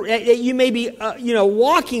you may be,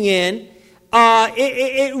 walking in,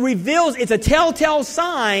 it reveals, it's a telltale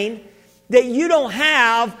sign that you don't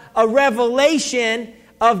have a revelation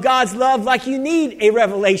of God's love like you need a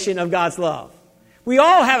revelation of God's love. We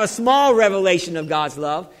all have a small revelation of God's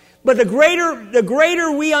love, but the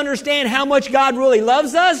greater we understand how much God really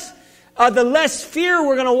loves us, the less fear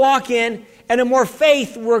we're going to walk in, and the more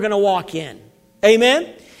faith we're going to walk in.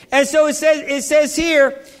 Amen. And so it says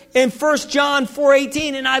here in 1 John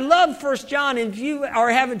 4:18, and I love 1 John, and if you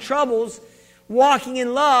are having troubles walking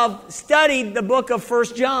in love, study the book of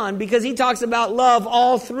 1 John, because he talks about love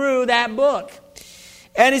all through that book.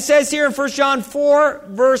 And it says here in 1 John 4,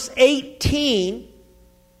 verse 18,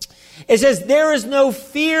 it says, there is no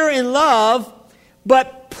fear in love,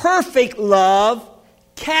 but perfect love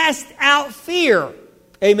casts out fear.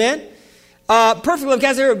 Amen. Perfect love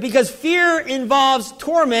casts out fear, because fear involves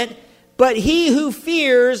torment, but he who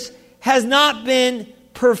fears has not been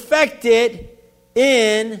perfected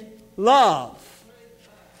in love.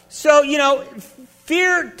 So,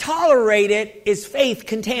 fear tolerated is faith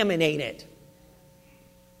contaminated.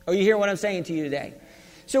 Oh, you hear what I'm saying to you today?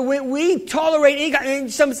 So when we tolerate, and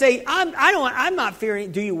some say, I'm not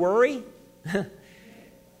fearing. Do you worry?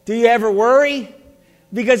 Do you ever worry?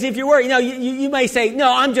 Because if you worry, you may say, no,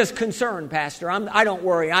 I'm just concerned, Pastor. I don't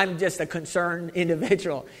worry. I'm just a concerned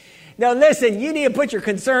individual. Now listen, you need to put your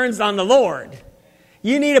concerns on the Lord.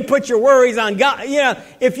 You need to put your worries on God.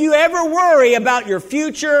 If you ever worry about your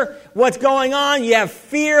future, what's going on, you have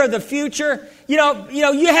fear of the future, you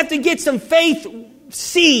have to get some faith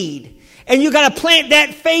seed. And you got to plant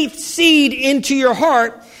that faith seed into your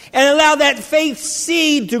heart and allow that faith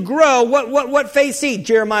seed to grow. What faith seed?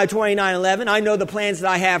 Jeremiah 29:11. I know the plans that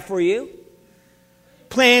I have for you.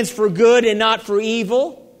 Plans for good and not for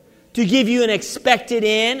evil, to give you an expected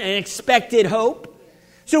end, an expected hope.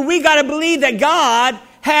 So we got to believe that God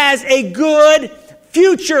has a good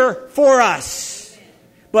future for us.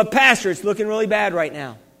 But Pastor, it's looking really bad right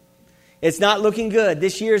now. It's not looking good.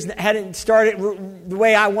 This year's hadn't started the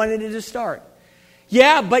way I wanted it to start.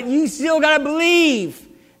 Yeah, but you still got to believe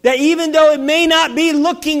that even though it may not be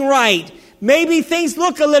looking right, maybe things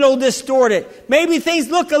look a little distorted, maybe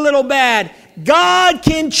things look a little bad, God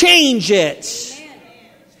can change it.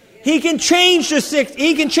 He can change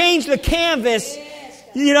He can change the canvas.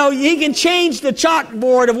 He can change the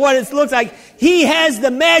chalkboard of what it looks like. He has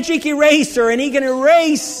the magic eraser, and he can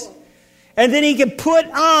erase, and then he can put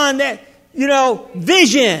on that,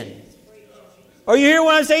 vision. Are you hearing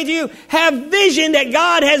what I'm saying to you? Have vision that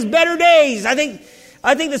God has better days. I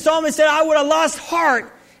think the psalmist said, I would have lost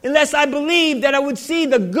heart unless I believed that I would see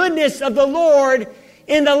the goodness of the Lord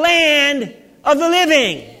in the land of the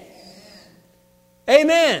living.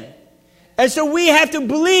 Amen. And so we have to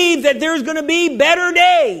believe that there's going to be better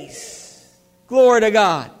days. Glory to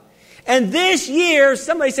God. And this year,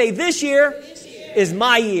 somebody say, this year is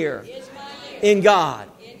my year in God.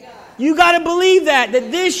 You got to believe that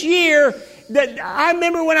this year, that I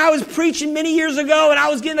remember when I was preaching many years ago and I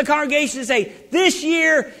was getting the congregation to say, this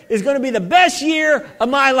year is going to be the best year of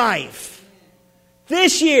my life.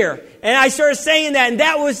 This year. And I started saying that, and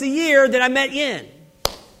that was the year that I met Yin.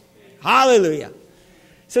 Hallelujah.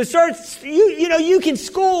 So you can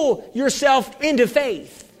school yourself into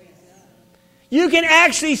faith. You can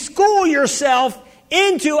actually school yourself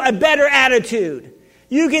into a better attitude.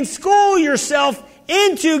 You can school yourself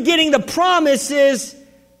into getting the promises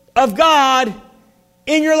of God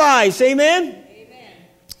in your lives. Amen? Amen.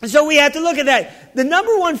 And so we have to look at that. The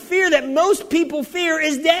number one fear that most people fear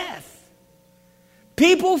is death.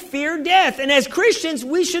 People fear death. And as Christians,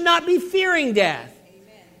 we should not be fearing death.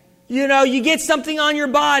 You get something on your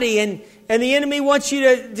body and the enemy wants you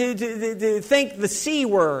to think the C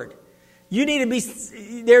word. You need to be,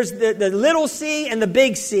 there's the little c and the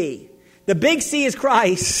big C. The big C is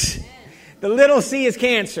Christ. The little c is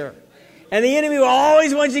cancer. And the enemy will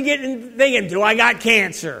always want you to get thinking, do I got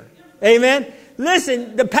cancer? Amen?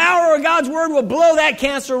 Listen, the power of God's word will blow that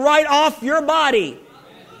cancer right off your body.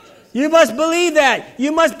 You must believe that.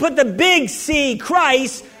 You must put the big C,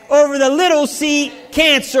 Christ, over the little c,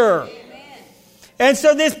 cancer. And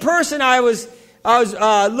so this person, I was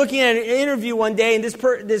looking at an interview one day, and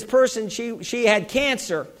this person, she had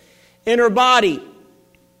cancer in her body,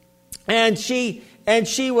 and she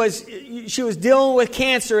was dealing with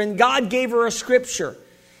cancer, and God gave her a scripture,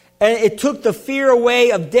 and it took the fear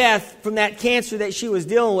away of death from that cancer that she was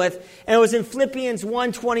dealing with, and it was in Philippians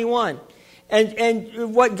 1:21.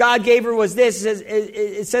 And what God gave her was this.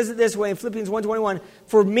 It says it this way in Philippians 1:21.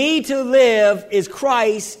 For me to live is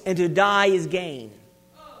Christ, and to die is gain.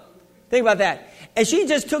 Think about that. And she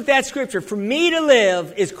just took that scripture. For me to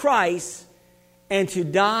live is Christ, and to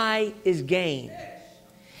die is gain.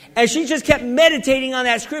 And she just kept meditating on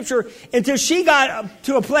that scripture until she got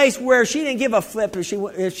to a place where she didn't give a flip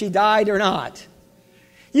if she died or not.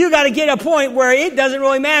 You got to get a point where it doesn't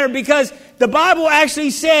really matter, because the Bible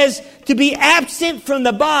actually says to be absent from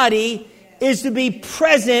the body is to be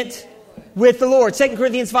present with the Lord. 2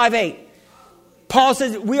 Corinthians 5:8. Paul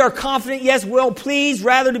says we are confident, yes, well pleased,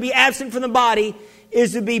 rather to be absent from the body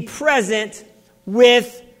is to be present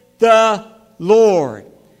with the Lord.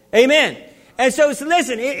 Amen. And so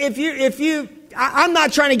listen, I'm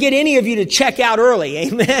not trying to get any of you to check out early.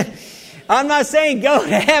 Amen. I'm not saying go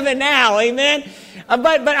to heaven now. Amen.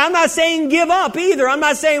 But I'm not saying give up either. I'm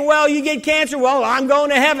not saying, well, you get cancer. Well, I'm going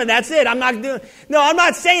to heaven. That's it. I'm not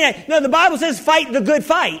saying that. No, the Bible says fight the good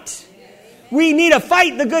fight. We need to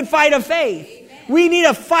fight the good fight of faith. We need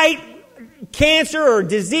to fight cancer or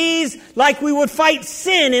disease like we would fight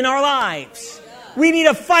sin in our lives. We need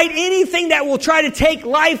to fight anything that will try to take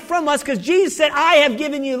life from us, because Jesus said, I have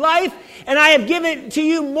given you life and I have given it to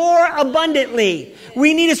you more abundantly.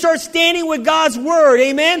 We need to start standing with God's word.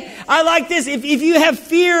 Amen. I like this. If you have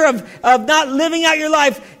fear of not living out your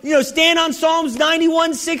life, stand on Psalms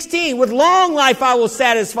 91:16. With long life I will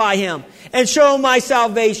satisfy him and show him my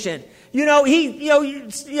salvation.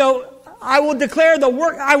 I will declare the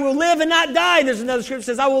work. I will live and not die. There's another scripture that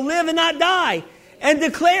says, I will live and not die and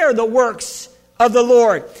declare the works of the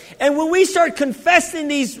Lord. And when we start confessing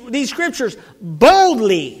these scriptures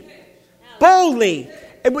boldly,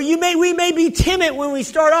 we may be timid when we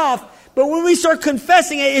start off, but when we start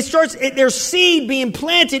confessing it, there's seed being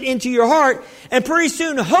planted into your heart, and pretty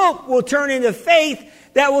soon hope will turn into faith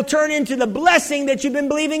that will turn into the blessing that you've been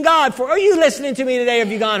believing God for. Are you listening to me today, or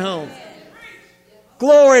have you gone home?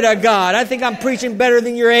 Glory to God. I think I'm preaching better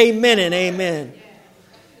than your amen and amen.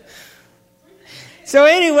 So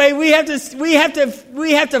anyway, we have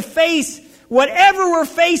to face whatever we're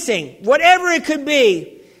facing, whatever it could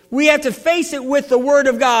be. We have to face it with the Word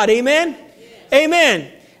of God. Amen? Yes.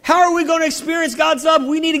 Amen. How are we going to experience God's love?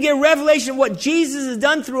 We need to get a revelation of what Jesus has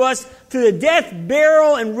done through us through the death,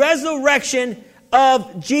 burial, and resurrection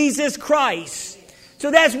of Jesus Christ. So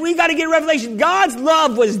we got to get a revelation. God's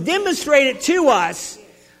love was demonstrated to us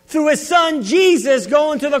through His Son Jesus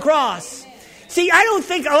going to the cross. See, I don't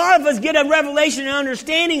think a lot of us get a revelation and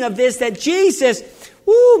understanding of this, that Jesus,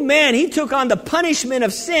 He took on the punishment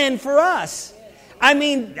of sin for us. I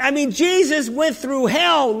mean, Jesus went through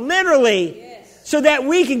hell, literally, so that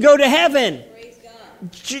we can go to heaven.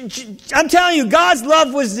 I'm telling you, God's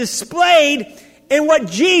love was displayed in what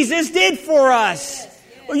Jesus did for us.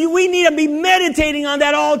 We need to be meditating on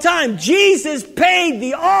that all the time. Jesus paid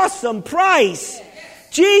the awesome price.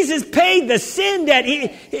 Jesus paid the sin debt.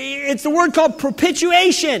 It's the word called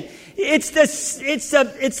propitiation. It's the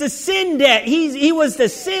sin debt. He was the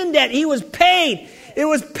sin debt. He was paid. It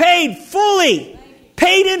was paid fully.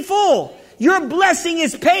 Paid in full. Your blessing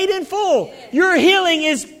is paid in full. Your healing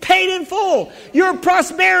is paid in full. Your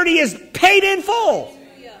prosperity is paid in full.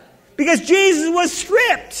 Because Jesus was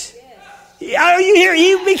stripped. Are you here?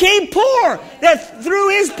 He became poor, that through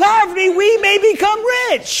His poverty we may become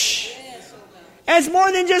rich. And it's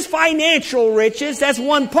more than just financial riches. That's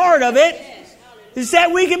one part of it. It's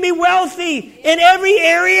that we can be wealthy in every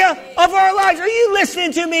area of our lives. Are you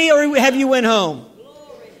listening to me, or have you went home?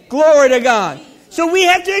 Glory to God. So we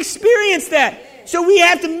have to experience that. So we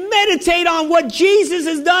have to meditate on what Jesus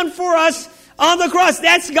has done for us on the cross.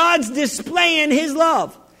 That's God's displaying His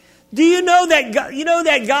love. Do you know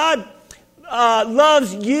that God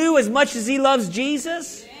loves you as much as He loves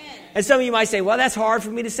Jesus? And some of you might say, well, that's hard for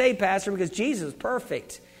me to say, Pastor, because Jesus is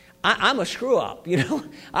perfect. I'm a screw up,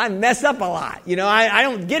 I mess up a lot. I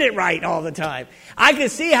don't get it right all the time. I can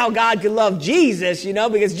see how God could love Jesus,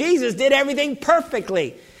 because Jesus did everything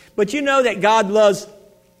perfectly. But you know that God loves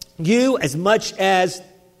you as much as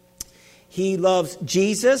He loves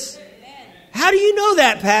Jesus? How do you know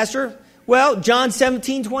that, Pastor? Well, John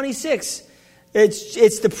 17:26.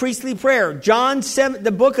 It's the priestly prayer.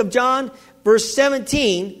 The book of John, verse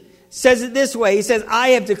 17, says it this way. He says, I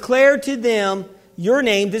have declared to them your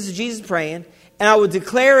name. This is Jesus praying. And I will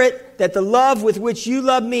declare it, that the love with which you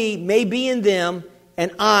love me may be in them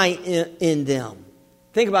and I in them.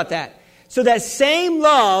 Think about that. So that same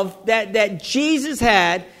love that Jesus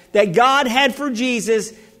had, that God had for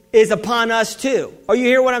Jesus, is upon us too. Are you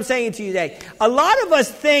hearing what I'm saying to you today? A lot of us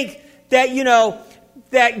think that,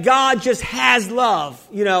 that God just has love,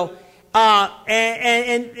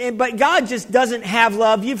 But God just doesn't have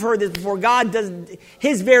love. You've heard this before. God doesn't.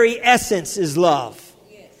 His very essence is love.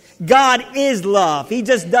 God is love. He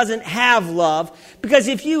just doesn't have love. Because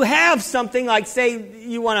if you have something like, say,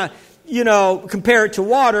 you want to, compare it to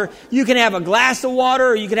water, you can have a glass of water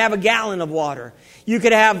or you can have a gallon of water. You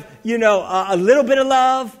could have, a little bit of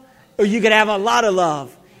love or you could have a lot of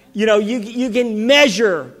love. You can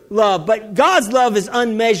measure love, but God's love is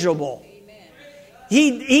unmeasurable.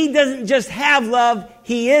 He doesn't just have love,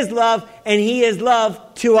 He is love, and He is love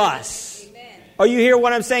to us. Are you hearing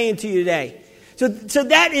what I'm saying to you today? So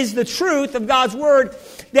that is the truth of God's Word,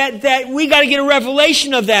 that we got to get a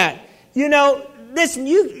revelation of that. Listen,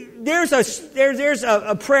 there's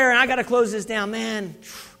a prayer, and I got to close this down, man.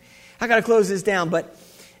 I got to close this down, but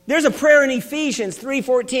there's a prayer in Ephesians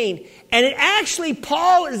 3:14, and it actually,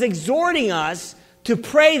 Paul is exhorting us to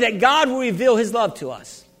pray that God will reveal His love to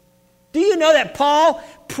us. Do you know that Paul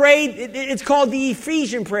prayed, it's called the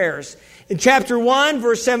Ephesian prayers. In chapter 1,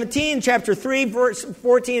 verse 17, chapter 3, verse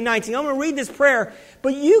 14 and 19. I'm going to read this prayer,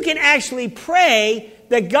 but you can actually pray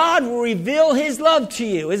that God will reveal His love to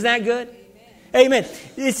you. Isn't that good? Amen.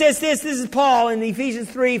 It says this is Paul in Ephesians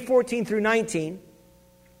 3, 14 through 19.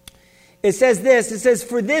 It says this, it says,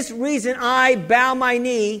 "For this reason I bow my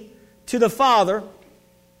knee to the Father,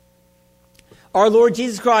 our Lord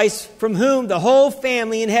Jesus Christ, from whom the whole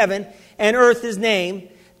family in heaven and earth is named,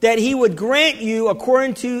 that He would grant you,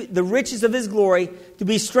 according to the riches of His glory, to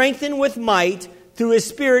be strengthened with might through His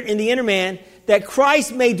Spirit in the inner man, that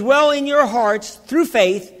Christ may dwell in your hearts through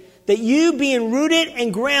faith, that you, being rooted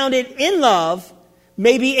and grounded in love,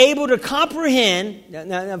 may be able to comprehend,"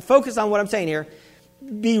 now focus on what I'm saying here,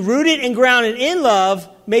 "be rooted and grounded in love,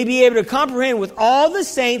 may be able to comprehend with all the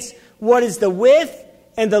saints what is the width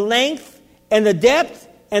and the length and the depth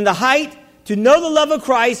and the height, to know the love of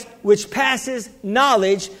Christ, which passes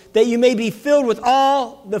knowledge, that you may be filled with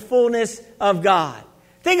all the fullness of God."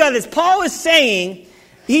 Think of this. Paul is saying,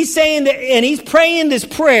 he's saying that, and he's praying this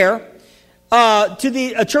prayer to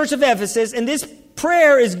the church of Ephesus, and this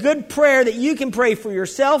prayer is good prayer that you can pray for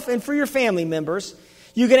yourself and for your family members.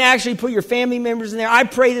 You can actually put your family members in there. I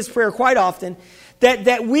pray this prayer quite often,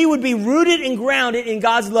 that we would be rooted and grounded in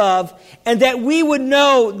God's love, and that we would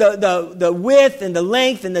know the width and the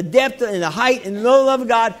length and the depth and the height and the love of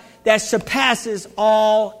God that surpasses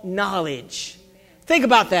all knowledge. Think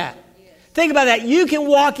about that. Think about that. You can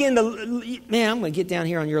walk in man, I'm going to get down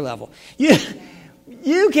here on your level.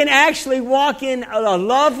 You can actually walk in a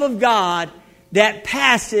love of God that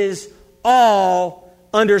passes all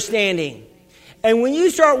understanding. And when you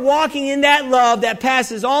start walking in that love that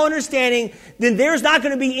passes all understanding, then there's not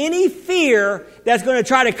going to be any fear that's going to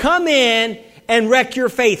try to come in and wreck your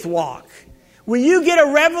faith walk. When you get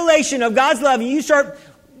a revelation of God's love and you start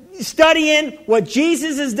studying what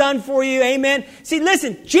Jesus has done for you, amen. See,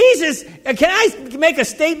 listen, Jesus, can I make a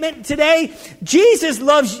statement today? Jesus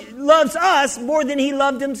loves us more than He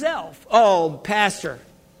loved Himself. Oh, Pastor.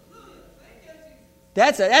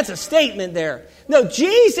 That's a statement there. No,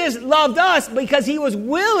 Jesus loved us because He was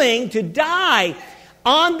willing to die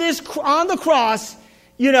on the cross,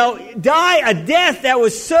 die a death that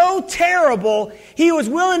was so terrible. He was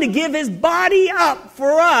willing to give His body up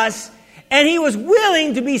for us, and He was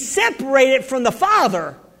willing to be separated from the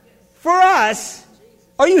Father for us.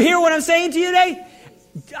 Are you hearing what I'm saying to you today?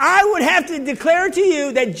 I would have to declare to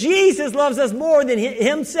you that Jesus loves us more than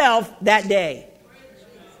Himself that day.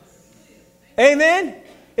 Amen?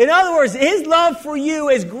 In other words, His love for you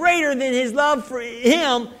is greater than His love for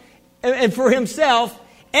Him and for Himself,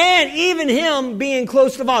 and even Him being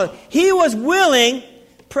close to the Father. He was willing,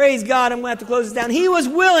 praise God, I'm going to have to close this down. He was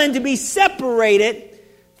willing to be separated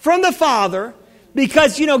from the Father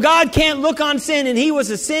because, God can't look on sin, and He was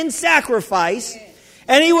a sin sacrifice.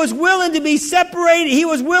 And He was willing to be separated. He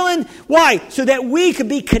was willing, why? So that we could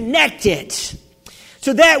be connected.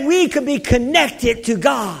 So that we could be connected to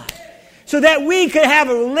God. So that we could have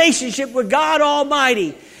a relationship with God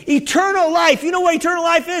Almighty. Eternal life. You know what eternal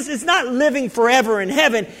life is? It's not living forever in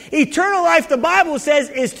heaven. Eternal life, the Bible says,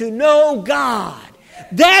 is to know God.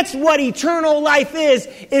 That's what eternal life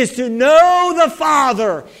is to know the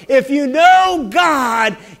Father. If you know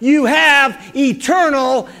God, you have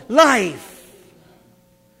eternal life.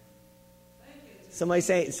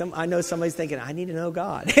 I know somebody's thinking, I need to know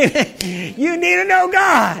God. You need to know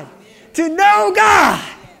God. To know God.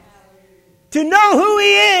 To know who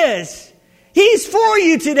He is. He's for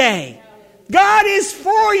you today. God is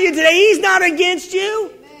for you today. He's not against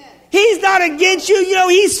you. He's not against you.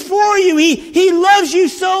 He's for you. He loves you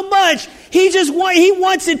so much. He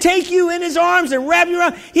wants to take you in his arms and wrap you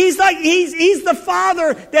around. He's the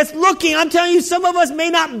Father that's looking. I'm telling you, some of us may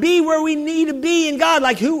not be where we need to be in God.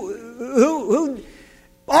 Like who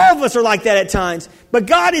all of us are like that at times. But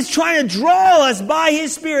God is trying to draw us by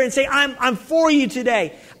his Spirit and say, I'm for you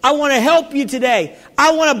today. I want to help you today.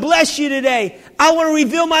 I want to bless you today. I want to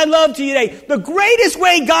reveal my love to you today. The greatest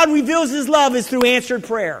way God reveals his love is through answered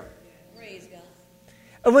prayer. Praise God.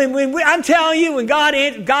 I'm telling you, when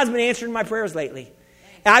God's been answering my prayers lately.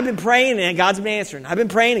 And I've been praying and God's been answering. I've been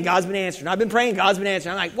praying and God's been answering. I've been praying and God's been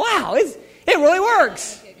answering. I'm like, wow, it really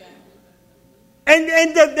works. And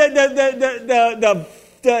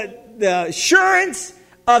the assurance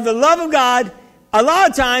of the love of God a lot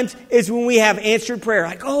of times is when we have answered prayer.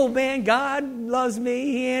 Like, oh man, God loves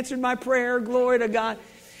me. He answered my prayer. Glory to God.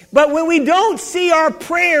 But when we don't see our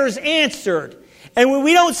prayers answered, and when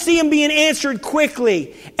we don't see them being answered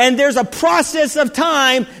quickly, and there's a process of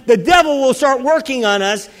time, the devil will start working on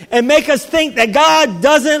us and make us think that God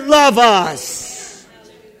doesn't love us.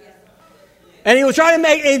 And he will try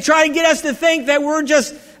to get us to think that we're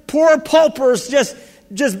just poor paupers, just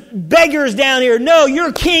beggars down here. No,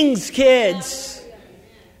 you're king's kids.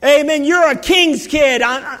 Amen. You're a king's kid.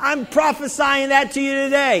 I'm prophesying that to you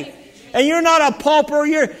today. And you're not a pauper.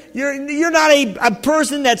 You're not a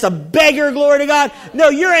person that's a beggar, glory to God. No,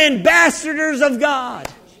 you're ambassadors of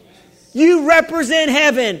God. You represent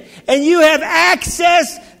heaven. And you have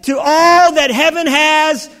access to all that heaven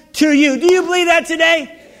has to you. Do you believe that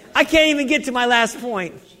today? I can't even get to my last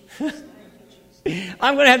point.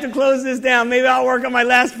 I'm going to have to close this down. Maybe I'll work on my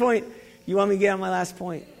last point. You want me to get on my last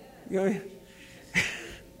point?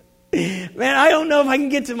 Man, I don't know if I can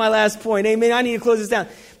get to my last point. Amen. I need to close this down.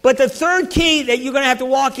 But the third key that you're going to have to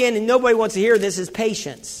walk in, and nobody wants to hear this, is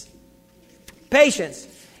patience. Patience.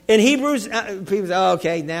 In Hebrews, people say, oh,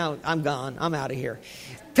 okay, now I'm gone. I'm out of here.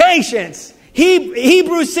 Patience.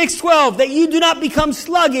 Hebrews 6:12, that you do not become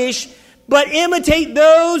sluggish, but imitate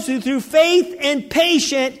those who through faith and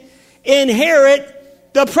patience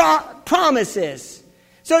inherit the promises.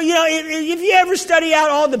 So, if you ever study out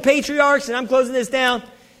all the patriarchs, and I'm closing this down,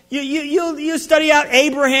 you study out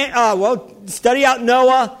Abraham, study out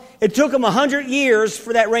Noah. It took him 100 years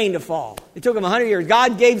for that rain to fall. It took him 100 years.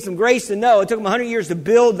 God gave some grace to Noah. It took him 100 years to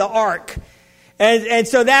build the ark. And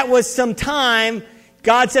so that was some time.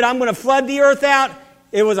 God said, I'm going to flood the earth out.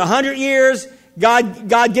 It was 100 years.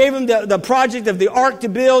 God gave him the project of the ark to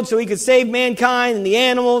build so he could save mankind and the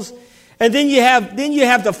animals. And then you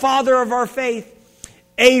have the father of our faith,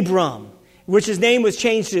 Abram, which his name was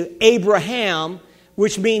changed to Abraham,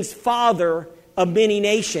 which means father of many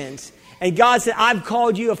nations. And God said, I've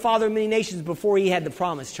called you a father of many nations before he had the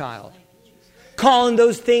promised child. Calling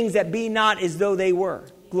those things that be not as though they were.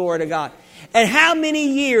 Glory to God. And how many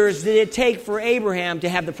years did it take for Abraham to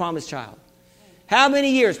have the promised child? How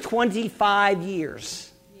many years? 25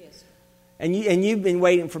 years. Yes. And you've been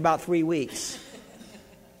waiting for about 3 weeks.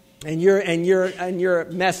 And you're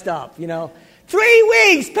messed up, 3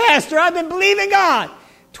 weeks, Pastor, I've been believing God.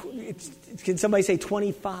 Can somebody say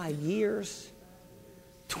 25 years?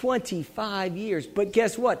 25 years. But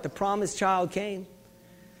guess what? The promised child came.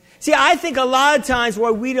 See, I think a lot of times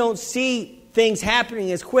why we don't see things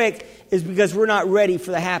happening as quick is because we're not ready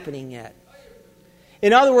for the happening yet.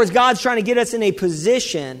 In other words, God's trying to get us in a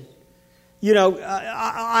position.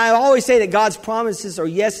 I always say that God's promises are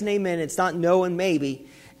yes and amen. It's not no and maybe.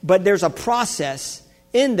 But there's a process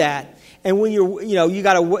in that. And when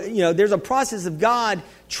there's a process of God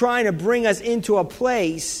trying to bring us into a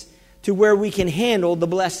place to where we can handle the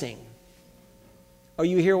blessing. Are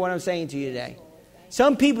you hear what I'm saying to you today?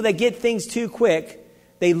 Some people that get things too quick,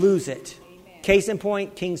 they lose it. Case in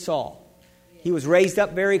point, King Saul. He was raised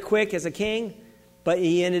up very quick as a king, but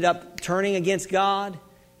he ended up turning against God.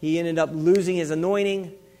 He ended up losing his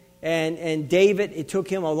anointing. And David, it took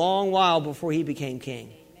him a long while before he became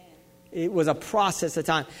king. It was a process of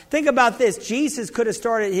time. Think about this. Jesus could have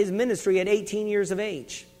started his ministry at 18 years of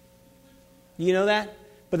age. You know that?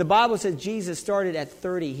 But the Bible says Jesus started at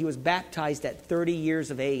 30. He was baptized at 30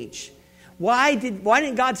 years of age. Why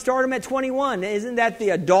didn't God start him at 21? Isn't that the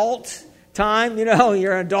adult time?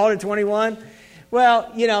 You're an adult at 21.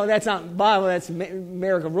 Well, that's not Bible. That's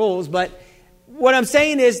American rules. But what I'm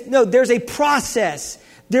saying is, no, there's a process.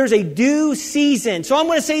 There's a due season. So I'm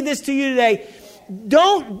going to say this to you today.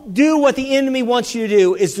 Don't do what the enemy wants you to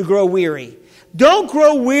do, is to grow weary. Don't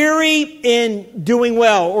grow weary in doing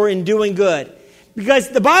well or in doing good. Because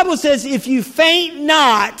the Bible says if you faint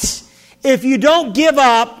not, if you don't give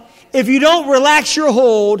up, if you don't relax your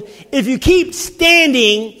hold, if you keep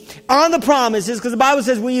standing on the promises, because the Bible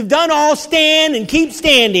says when you've done all, stand and keep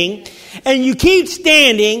standing. And you keep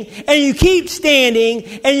standing, and you keep standing,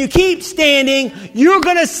 and you keep standing, you're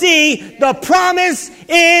going to see the promise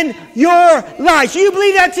in your life. Do you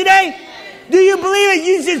believe that today? Do you believe it?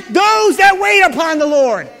 You just, those that wait upon the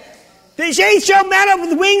Lord, they shall mount up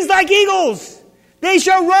with wings like eagles. They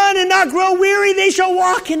shall run and not grow weary. They shall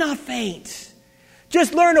walk and not faint.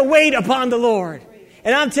 Just learn to wait upon the Lord.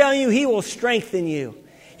 And I'm telling you, He will strengthen you.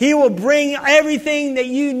 He will bring everything that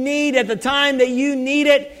you need at the time that you need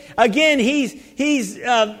it. Again, He's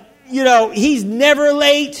never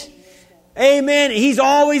late. Amen. He's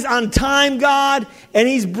always on time, God, and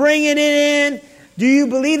He's bringing it in. Do you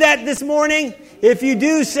believe that this morning? If you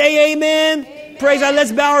do, say amen. Amen. Praise God.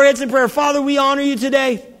 Let's bow our heads in prayer. Father, we honor You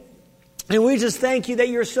today, and we just thank You that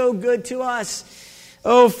You're so good to us.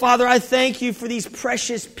 Oh, Father, I thank You for these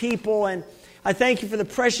precious people, and I thank You for the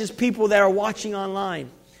precious people that are watching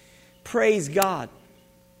online. Praise God.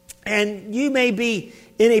 And you may be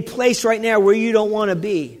in a place right now where you don't want to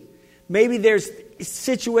be. Maybe there's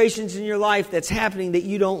situations in your life that's happening that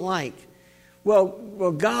you don't like.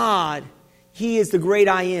 Well, God, He is the great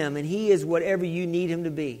I am, and He is whatever you need Him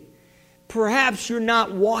to be. Perhaps you're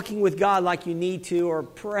not walking with God like you need to, or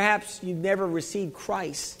perhaps you've never received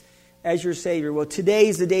Christ as your Savior. Well, today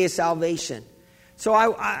is the day of salvation.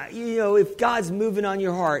 So, if God's moving on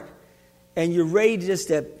your heart and you're ready just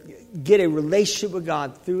to get a relationship with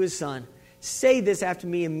God through His Son, say this after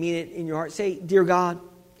me and mean it in your heart. Say, Dear God,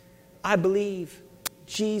 I believe,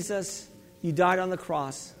 Jesus, You died on the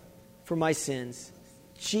cross for my sins.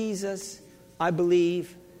 Jesus, I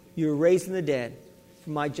believe You were raised from the dead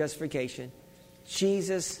for my justification.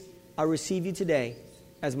 Jesus, I receive You today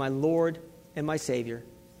as my Lord and my Savior.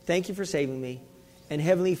 Thank You for saving me. And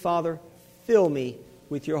Heavenly Father, fill me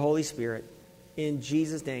with Your Holy Spirit. In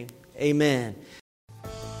Jesus' name, amen.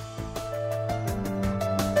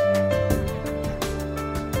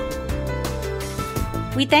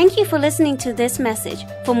 We thank you for listening to this message.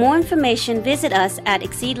 For more information, visit us at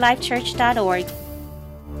exceedlifechurch.org